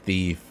 Dashing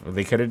Thief.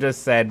 They could have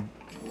just said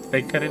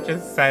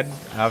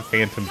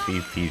Phantom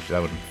Thief Peach.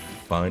 That would have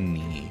been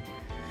funny.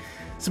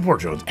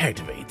 Support drones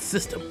activate.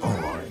 System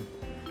on.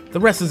 The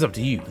rest is up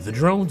to you. The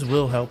drones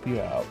will help you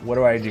out. What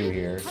do I do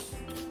here?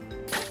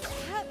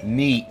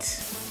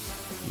 Neat.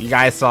 You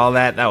guys saw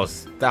that? That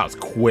was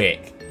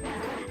quick.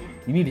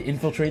 You need to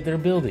infiltrate their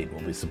building.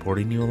 We'll be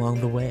supporting you along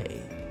the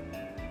way.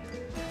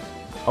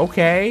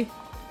 Okay.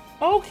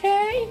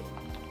 Okay.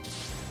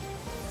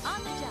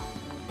 On the job.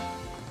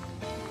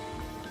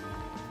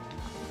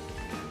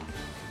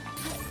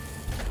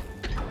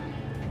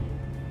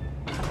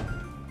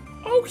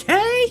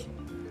 Okay.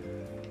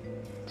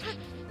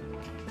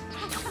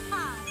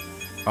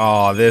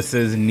 Oh, this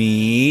is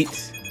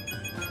neat.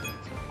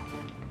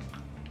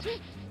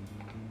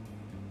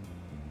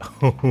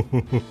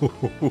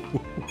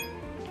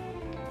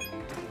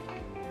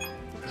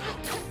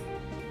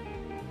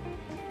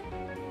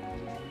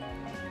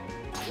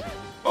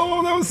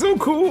 Oh, that was so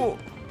cool.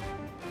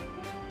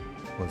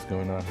 What's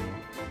going on here?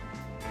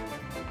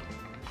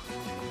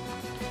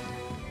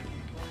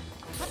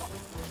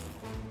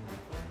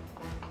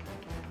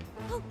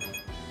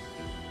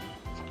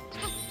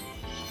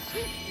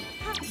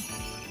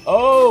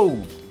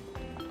 Oh!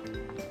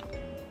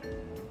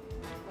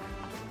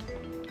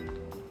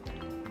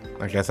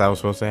 I guess that was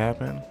supposed to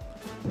happen.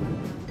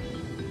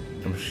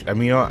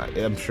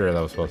 I'm sure that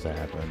was supposed to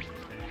happen.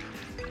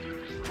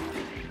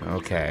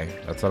 Okay,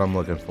 that's what I'm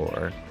looking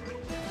for.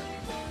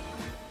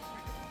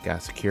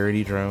 Got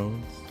security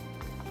drones.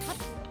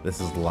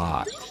 This is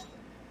locked.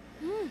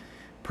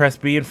 Press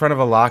B in front of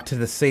a lock to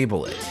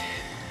disable it.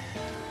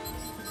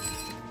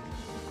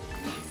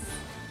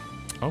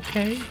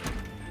 Okay.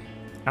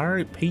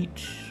 Alright,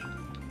 Peach.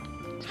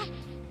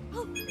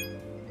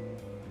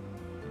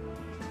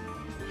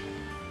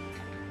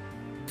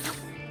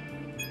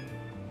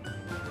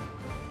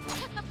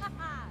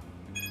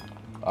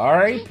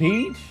 Alright,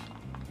 Peach.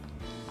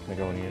 Can I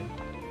go in here?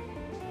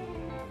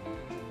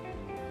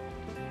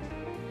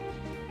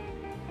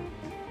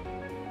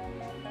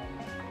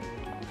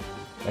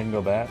 I can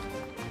go back.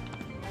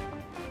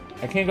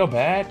 I can't go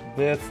back?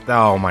 This.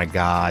 Oh my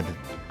god.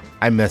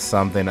 I missed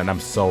something and I'm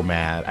so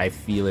mad. I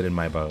feel it in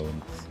my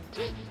bones.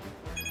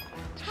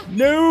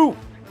 No!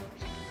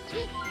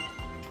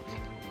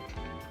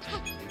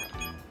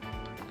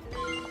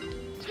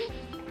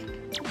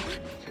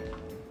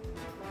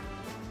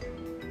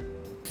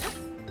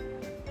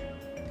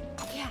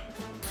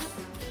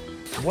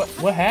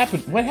 What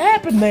happened? What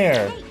happened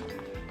there?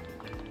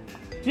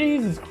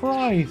 Jesus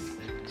Christ.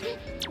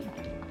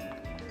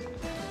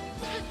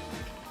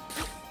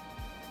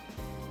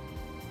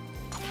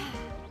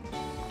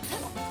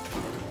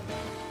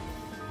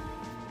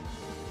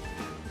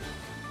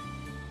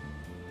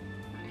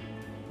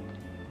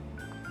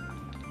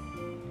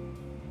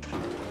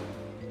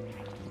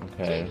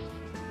 Okay.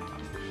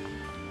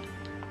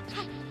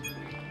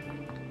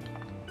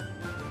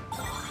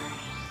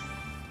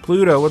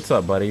 Pluto, what's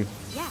up, buddy?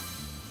 Yeah.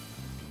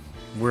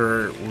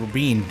 We're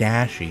being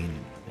dashing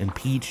and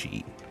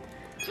peachy.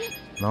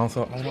 And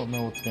also, I don't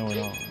know what's going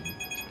on.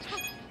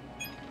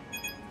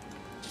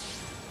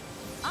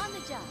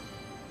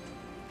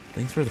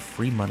 Thanks for the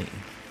free money.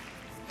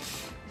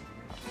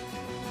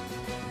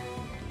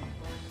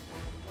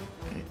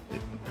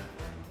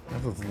 I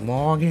have this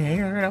long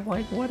hair, and I'm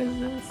like, what is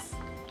this?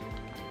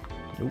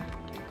 Nope.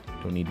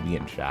 Don't need to be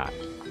getting shot.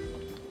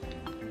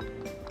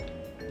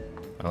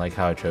 I like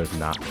how it chose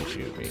not to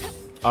shoot me.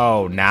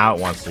 Oh, now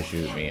it wants to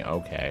shoot me.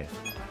 Okay.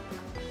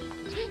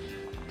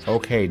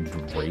 Okay,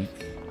 Drake.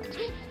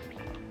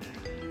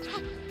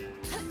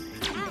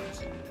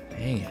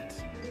 Dang it.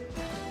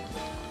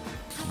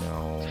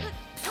 No.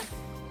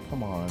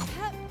 Come on.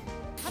 Come on.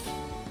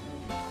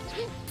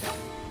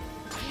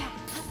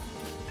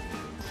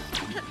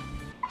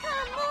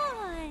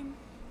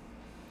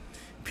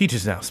 Peach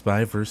is now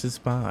spy versus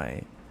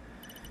spy.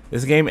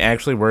 Is the game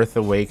actually worth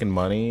the wake and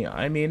money?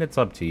 I mean, it's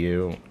up to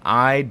you.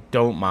 I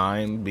don't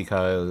mind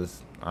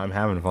because I'm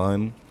having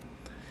fun.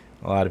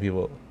 A lot of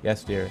people...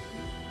 Yes, dear.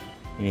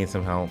 You need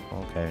some help?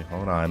 Okay,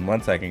 hold on.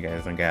 1 second,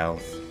 guys and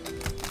gals.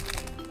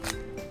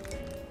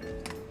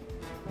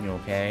 You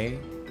okay?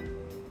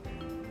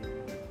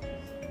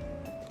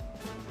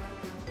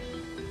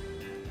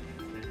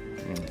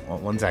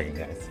 One second,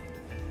 guys.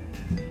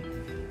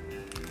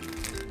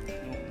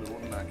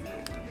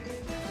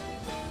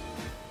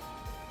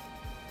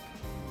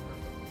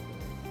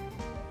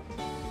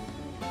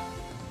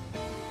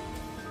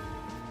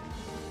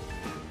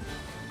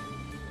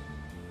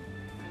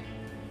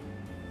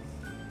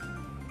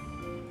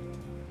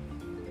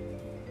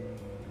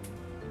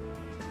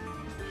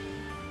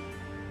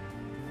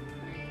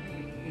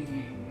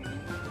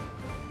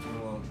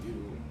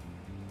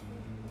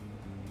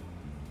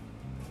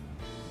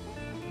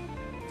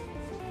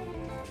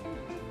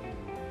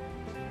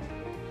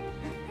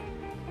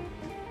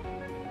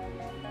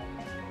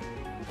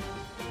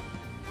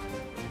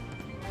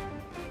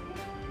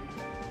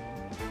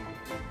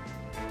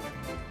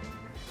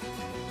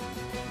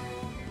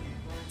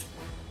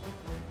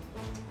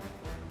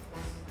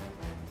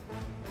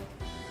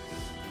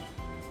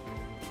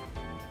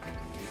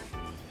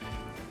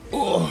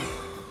 Oh.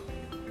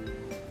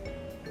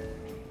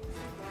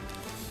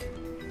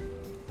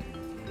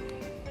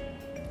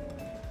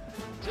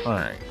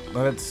 Alright,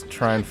 let's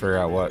try and figure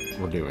out what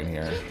we're doing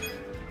here.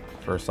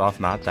 First off,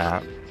 not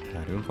that.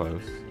 Not even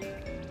close.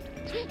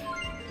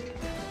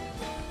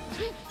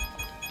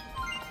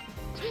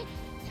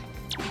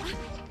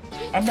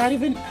 I'm not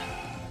even...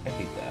 I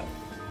hate that.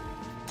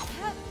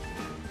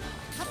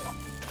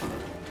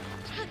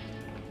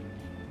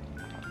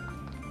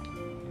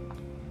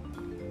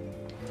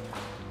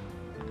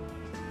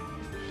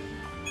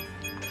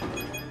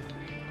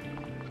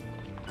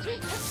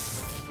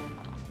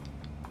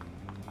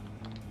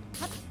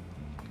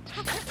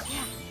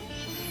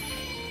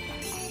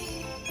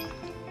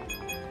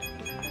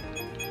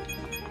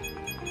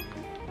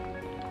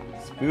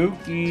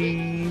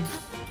 Spooky.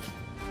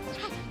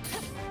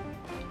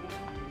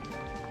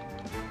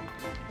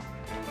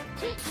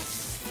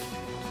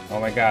 Oh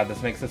my god,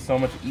 this makes it so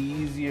much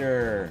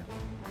easier.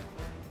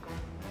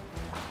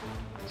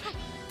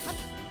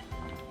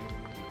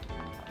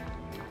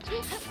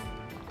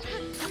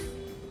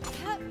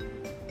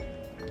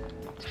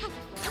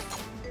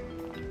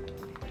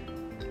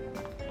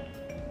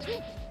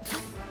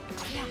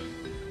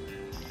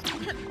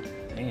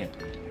 Dang it.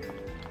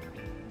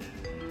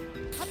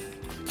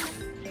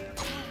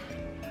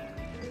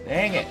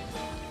 Dang it.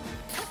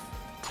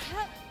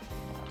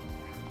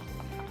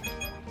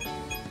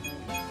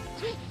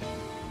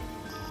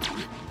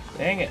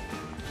 Dang it.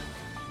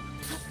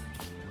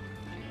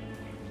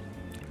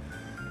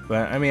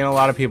 But, I mean, a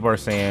lot of people are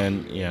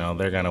saying, you know,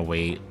 they're gonna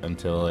wait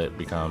until it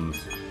becomes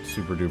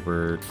super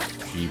duper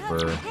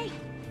cheaper.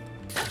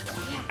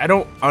 I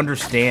don't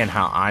understand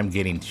how I'm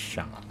getting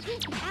shot.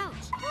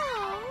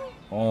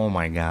 Oh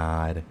my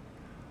god.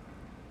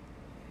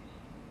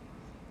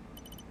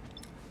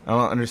 I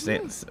don't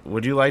understand.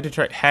 Would you like to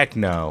try? Heck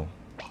no.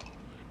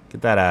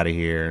 Get that out of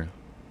here.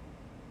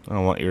 I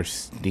don't want your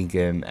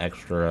stinking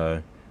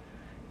extra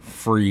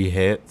free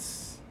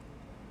hits.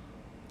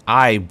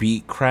 I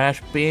beat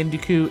Crash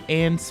Bandicoot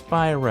and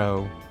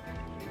Spyro.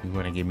 You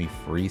want to give me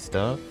free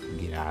stuff?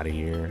 Get out of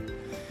here.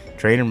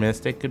 Trainer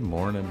Mystic, good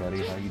morning,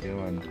 buddy. How you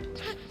doing?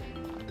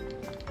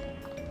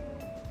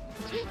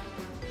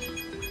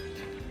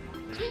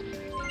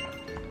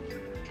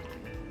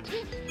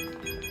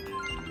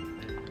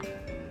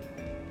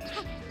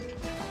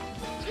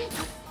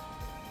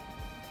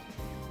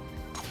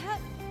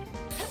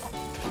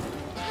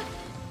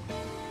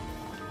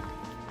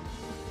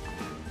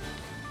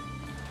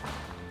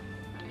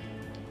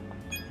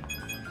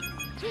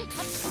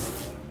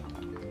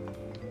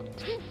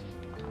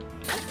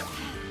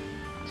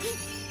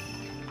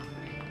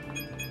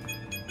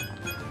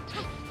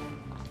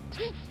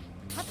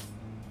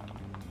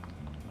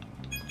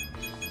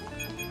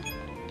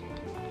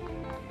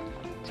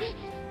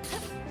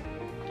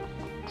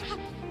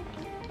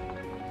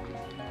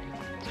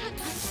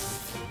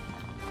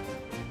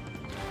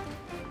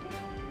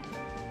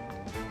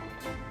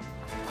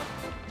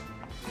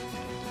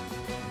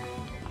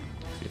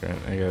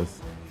 I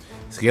guess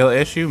skill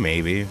issue,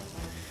 maybe.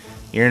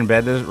 You're in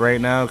bed right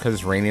now because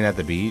it's raining at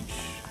the beach.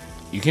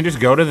 You can just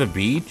go to the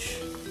beach.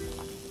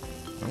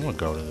 I want to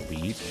go to the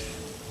beach.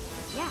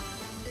 Yeah.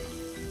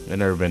 I've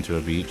never been to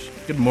a beach.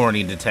 Good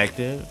morning,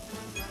 detective.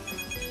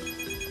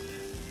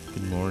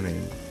 Good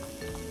morning.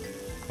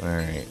 All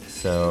right,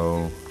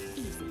 so.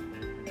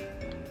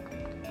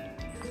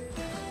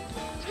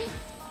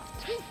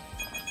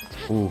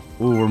 Ooh,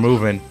 we're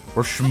moving.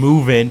 We're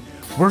schmoving.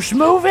 We're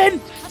schmoving.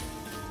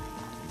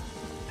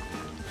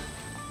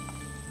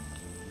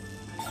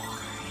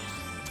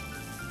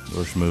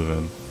 We're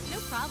schmoving. No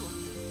problem.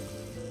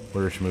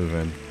 We're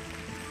schmoving.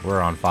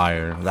 We're on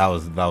fire. That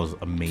was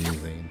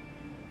amazing.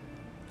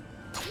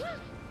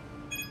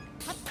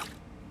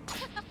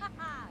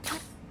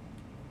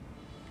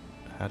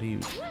 How do you?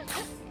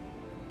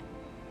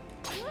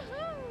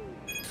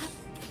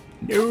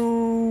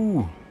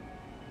 No.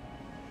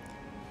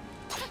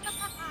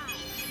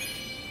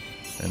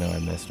 I know I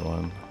missed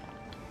one.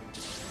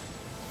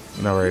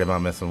 I'm not worried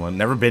about missing one.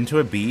 Never been to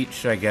a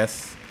beach, I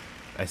guess.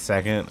 I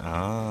second.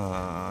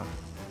 Ah.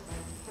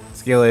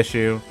 Skill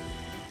issue.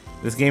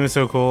 This game is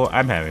so cool.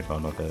 I'm having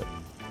fun with it.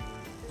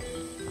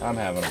 I'm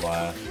having a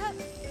blast.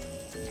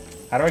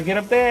 How do I get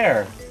up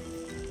there?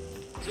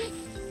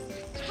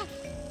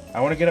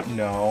 I want to get up.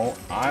 No.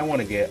 I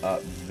want to get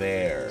up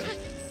there.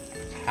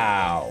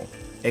 How?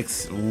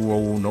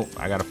 Whoa, nope.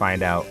 I gotta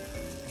find out.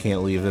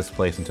 Can't leave this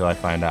place until I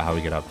find out how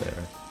we get up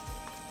there.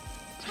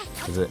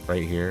 Is it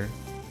right here?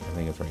 I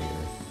think it's right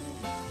here.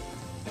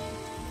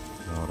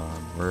 Hold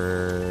on.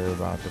 We're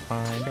about to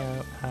find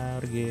out how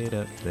to get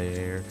up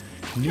there.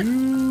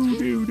 No.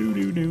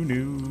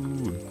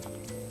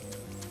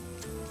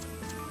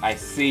 I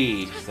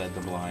see, said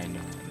the blind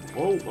man.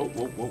 Whoa.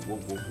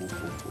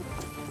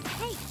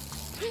 Hey.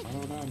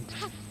 Hold on.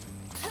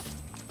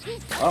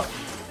 Oh.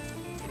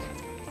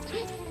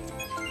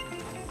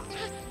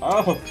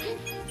 Oh.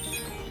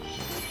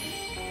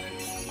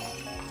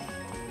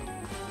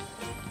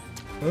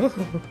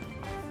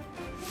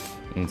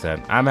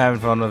 I'm having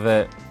fun with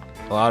it.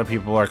 A lot of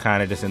people are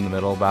kind of just in the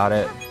middle about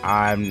it.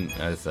 As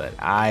I said,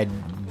 I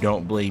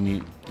don't blame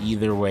you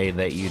either way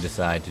that you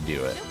decide to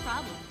do it. No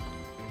problem.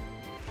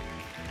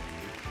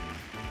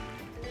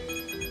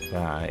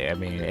 I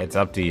mean, it's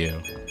up to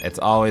you. It's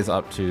always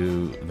up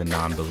to the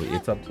non-believers.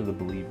 It's up to the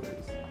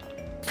believers.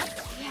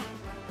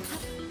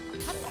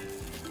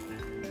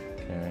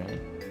 Okay.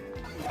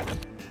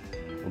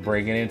 We're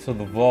breaking into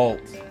the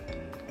vault.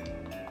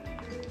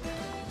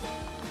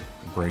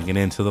 Breaking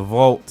into the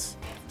vault.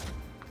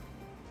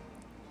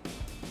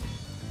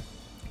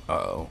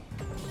 Uh-oh.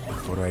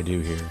 What do I do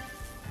here?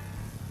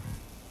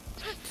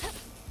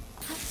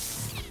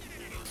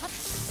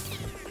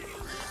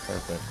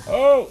 Perfect.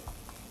 Oh!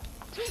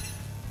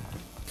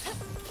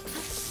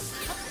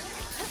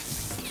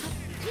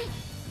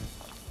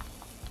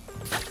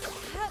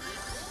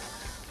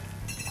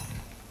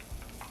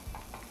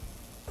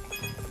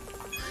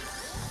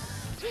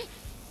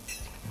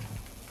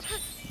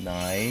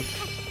 Nice.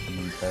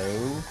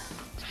 Info.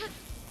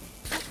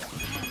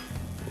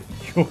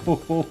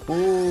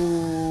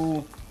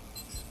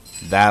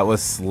 That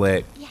was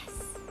slick. Yes.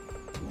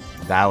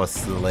 That was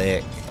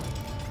slick.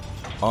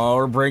 Oh,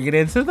 we're bringing it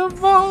into the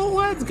vault.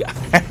 Let's go.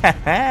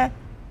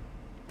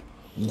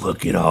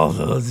 Look at all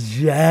those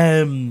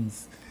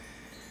gems.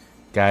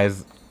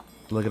 Guys,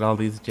 look at all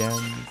these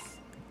gems.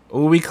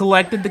 Oh, we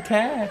collected the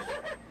cash.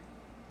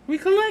 We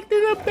collected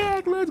it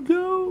back. Let's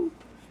go.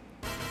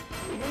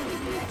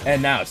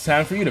 And now it's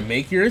time for you to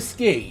make your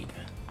escape.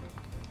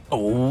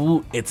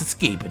 Oh, it's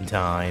escaping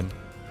time.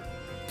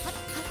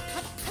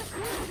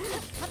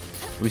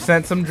 We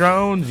sent some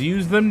drones.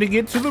 Use them to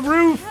get to the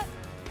roof.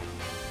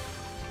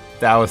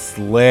 That was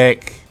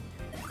slick.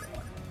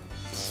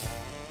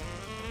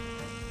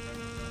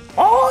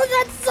 Oh,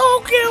 that's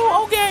so cute.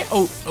 Okay.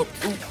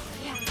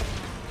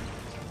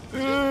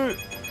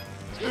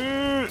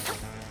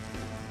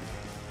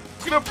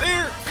 Get up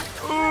there.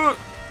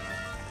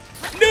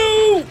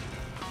 No.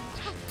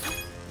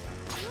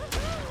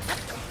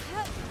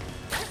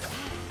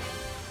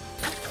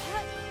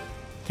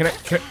 Can I?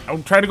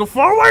 I'm trying to go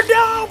forward.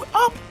 No.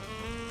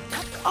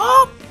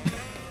 Up.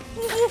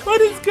 What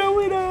is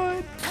going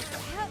on?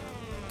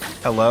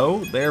 Hello?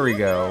 There we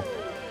go.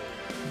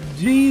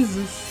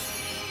 Jesus.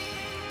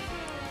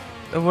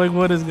 I'm like,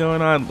 what is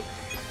going on?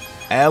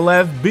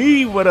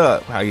 LFB, what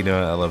up? How you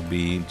doing,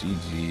 LFB?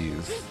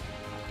 GG's.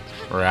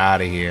 We're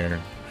out of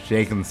here.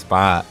 Shaking the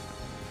spot.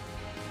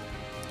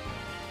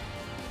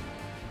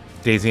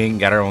 Daisy ain't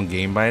got her own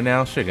game by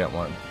now. She'll get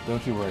one.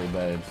 Don't you worry,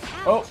 babes.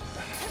 Oh!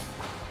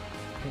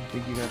 I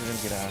think you guys are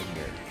gonna get out of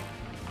here.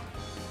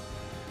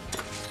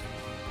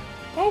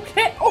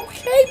 Okay,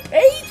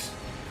 Paige!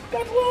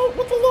 That's low,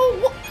 what's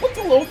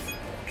a low?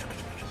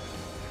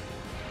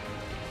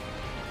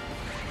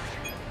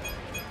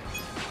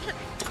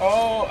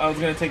 Oh, I was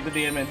gonna take the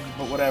damage,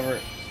 but whatever.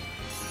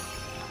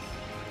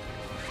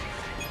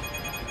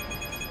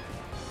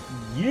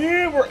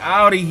 Yeah, we're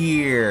out of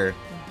here.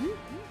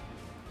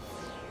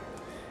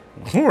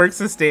 Works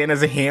to stand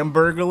as a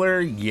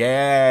hamburglar?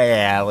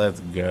 Yeah, let's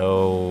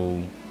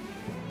go.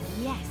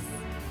 Yes.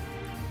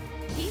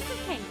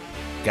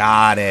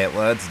 Got it.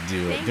 Let's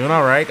do it. Thank Doing you.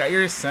 all right. Got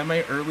your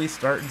semi-early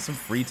start and some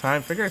free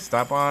time. Figure I'd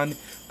stop on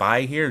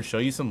by here and show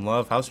you some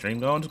love. How's stream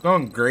going? It's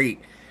going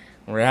great.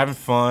 We're having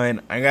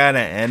fun. I gotta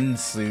end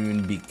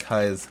soon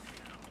because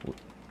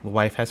the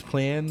wife has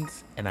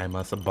plans and I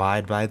must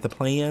abide by the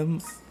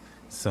plans.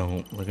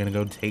 So we're gonna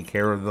go take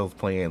care of those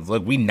plans.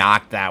 Look, we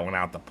knocked that one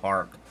out the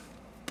park.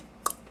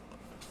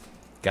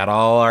 Got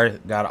all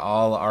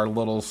our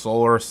little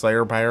solar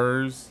slayer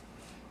powers.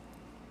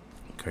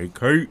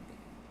 Okay.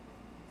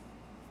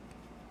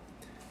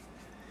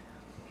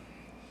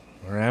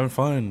 We're having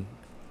fun.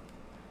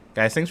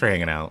 Guys, thanks for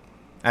hanging out.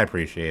 I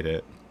appreciate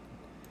it.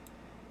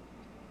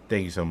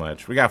 Thank you so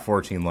much. We got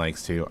 14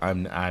 likes too.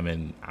 I'm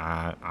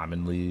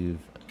in leave.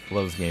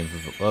 Loves games.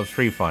 Loves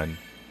pretty fun.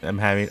 I'm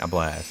having a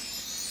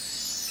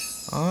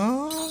blast.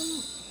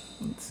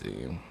 Let's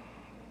see.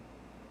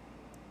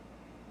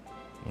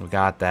 We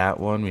got that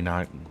one. We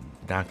knocked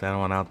that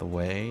one out the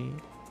way.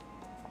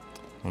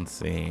 Let's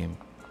see.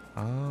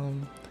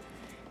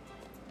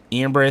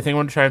 Amber, I think I'm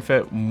gonna try and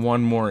fit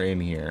one more in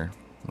here.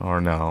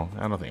 Or no,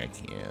 I don't think I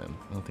can.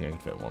 I don't think I can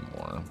fit one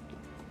more.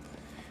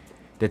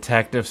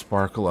 Detective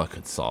Sparkula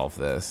could solve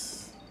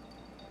this.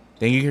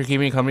 Thank you for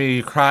keeping me company.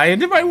 You cry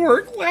into my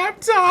work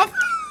laptop.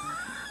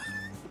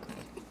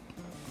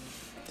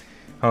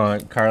 Hold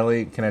on,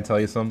 Carly, can I tell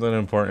you something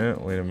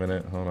important? Wait a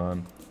minute, hold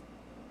on.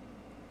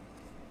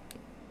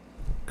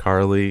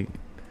 Carly,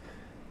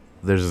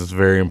 there's this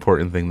very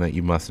important thing that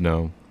you must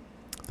know.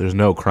 There's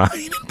no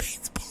crying in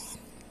baseball.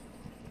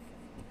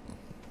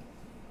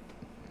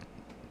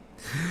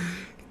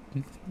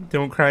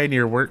 Don't cry into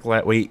your work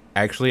lap. Wait,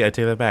 actually, I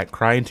take that back.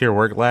 Cry into your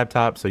work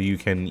laptop so you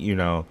can, you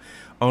know,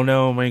 oh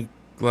no, my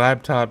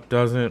laptop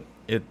doesn't,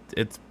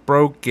 it's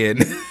broken.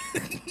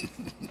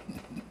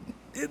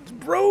 It's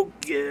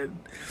broken.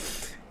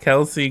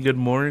 Kelsey, good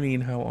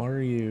morning. How are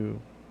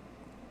you?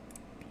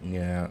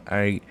 Yeah,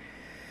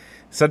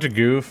 such a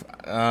goof.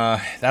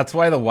 That's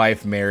why the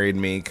wife married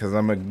me, because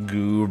I'm a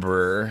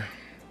goober.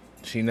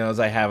 She knows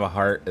I have a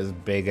heart as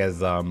big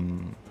as a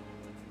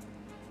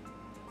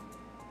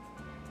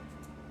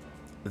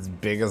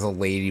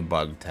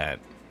ladybug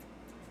tent.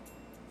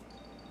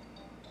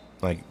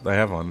 Like, I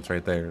have one. It's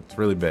right there. It's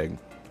really big.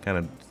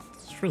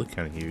 It's really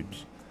kind of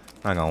huge.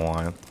 Not gonna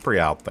lie. It's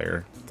pretty out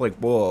there. It's like,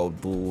 whoa,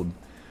 dude.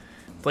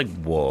 It's like,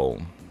 whoa.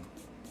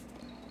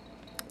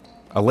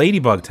 A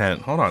ladybug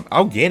tent. Hold on.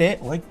 I'll get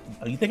it. Like,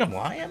 you think I'm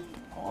lying?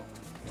 Oh.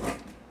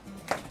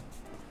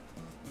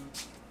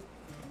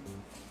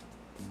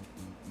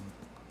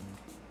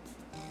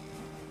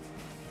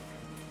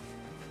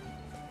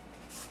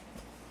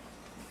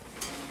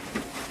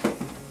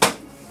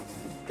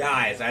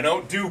 Guys, I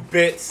don't do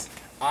bits.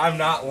 I'm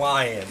not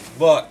lying.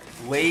 Look,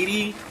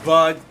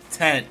 ladybug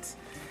tent.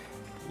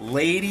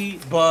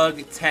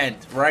 Ladybug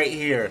tent right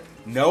here.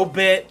 No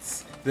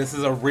bits. This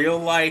is a real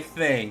life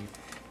thing.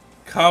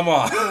 Come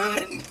on.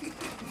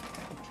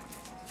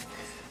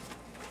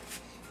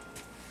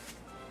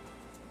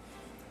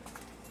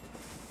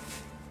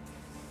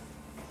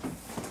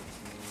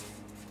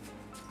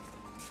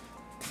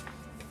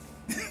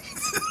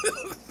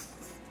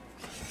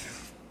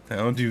 I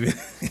don't do it.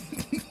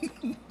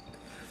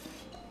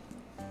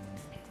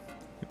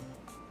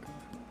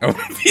 I want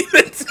to be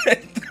the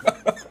tent.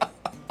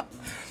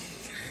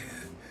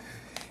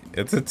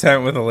 It's a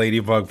tent with a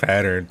ladybug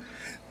pattern.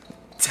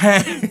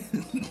 Tent.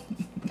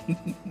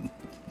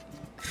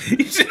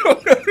 You should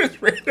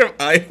notice random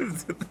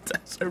items in the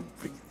desert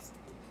piece.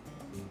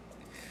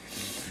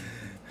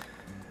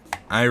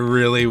 I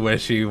really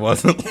wish he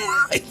wasn't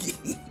lying.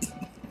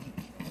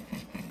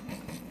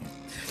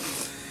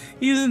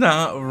 He's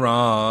not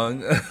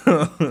wrong.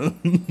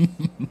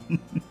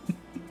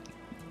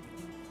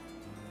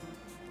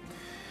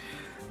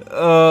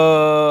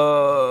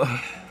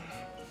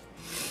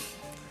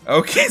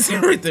 Okay,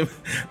 so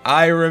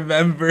I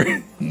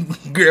remember.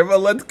 Grandma,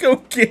 let's go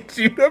get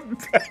you to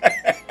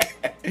bed.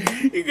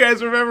 You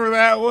guys remember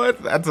that one?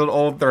 That's an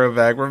old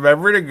throwback.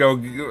 Remember to go.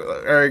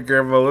 Alright,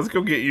 Grandma, let's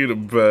go get you to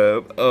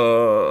bed.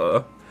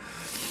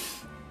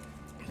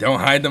 Don't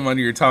hide them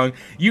under your tongue.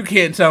 You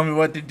can't tell me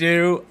what to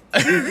do.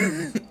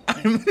 I'm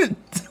an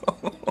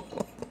adult.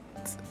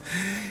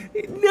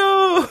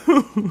 No.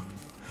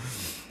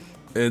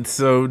 It's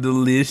so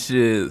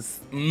delicious.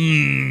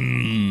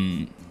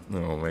 Mmm.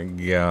 Oh my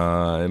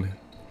god.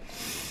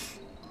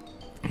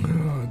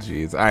 Oh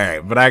jeez.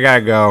 Alright, but I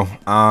gotta go.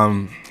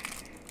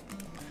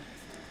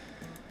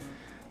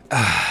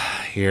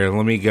 Here,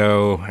 let me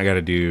go. I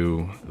gotta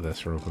do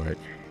this real quick.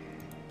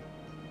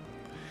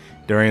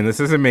 Dorian, this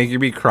isn't making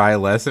me cry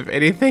less. If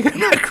anything, I'm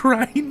not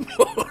crying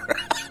more.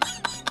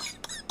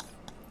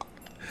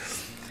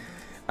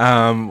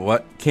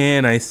 What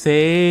can I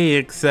say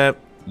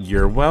except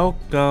you're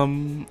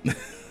welcome?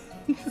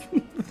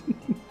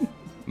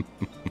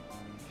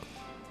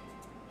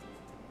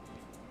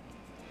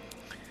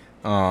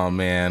 Oh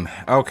man.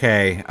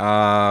 Okay.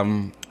 Guys,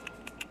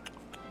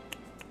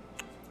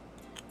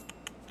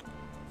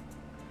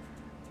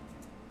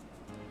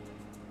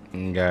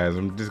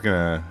 I'm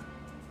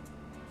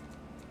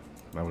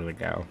gonna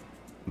go.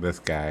 This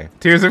guy.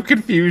 Tears of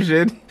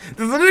confusion.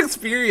 This is an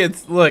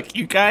experience. Look,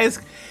 you guys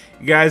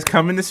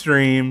come in the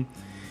stream.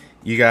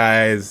 You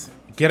guys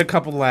get a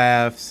couple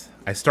laughs.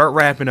 I start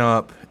wrapping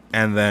up,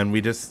 and then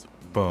we just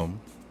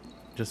boom.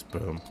 Just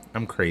boom.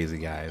 I'm crazy,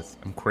 guys.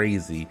 I'm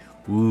crazy.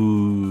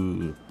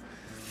 Ooh.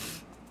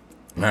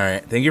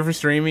 Alright, thank you for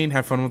streaming.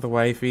 Have fun with the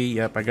wifey.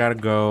 Yep, I gotta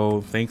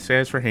go. Thanks,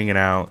 guys, for hanging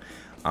out.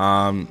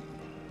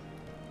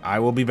 I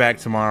will be back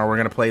tomorrow. We're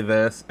gonna play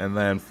this, and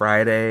then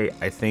Friday,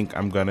 I think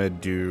I'm gonna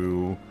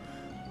do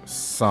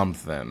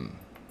something.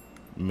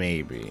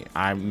 Maybe.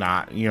 I'm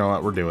not. You know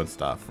what? We're doing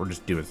stuff. We're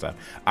just doing stuff.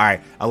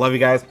 Alright, I love you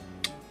guys.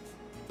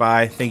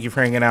 Bye. Thank you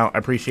for hanging out. I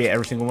appreciate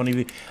every single one of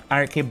you.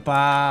 Alright, okay,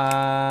 bye.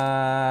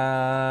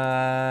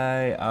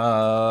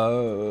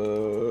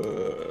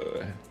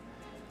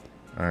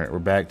 Alright, we're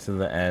back to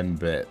the end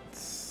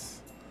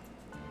bits.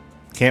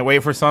 Can't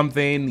wait for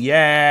something.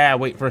 Yeah,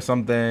 wait for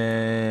something.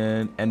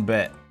 End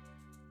bit.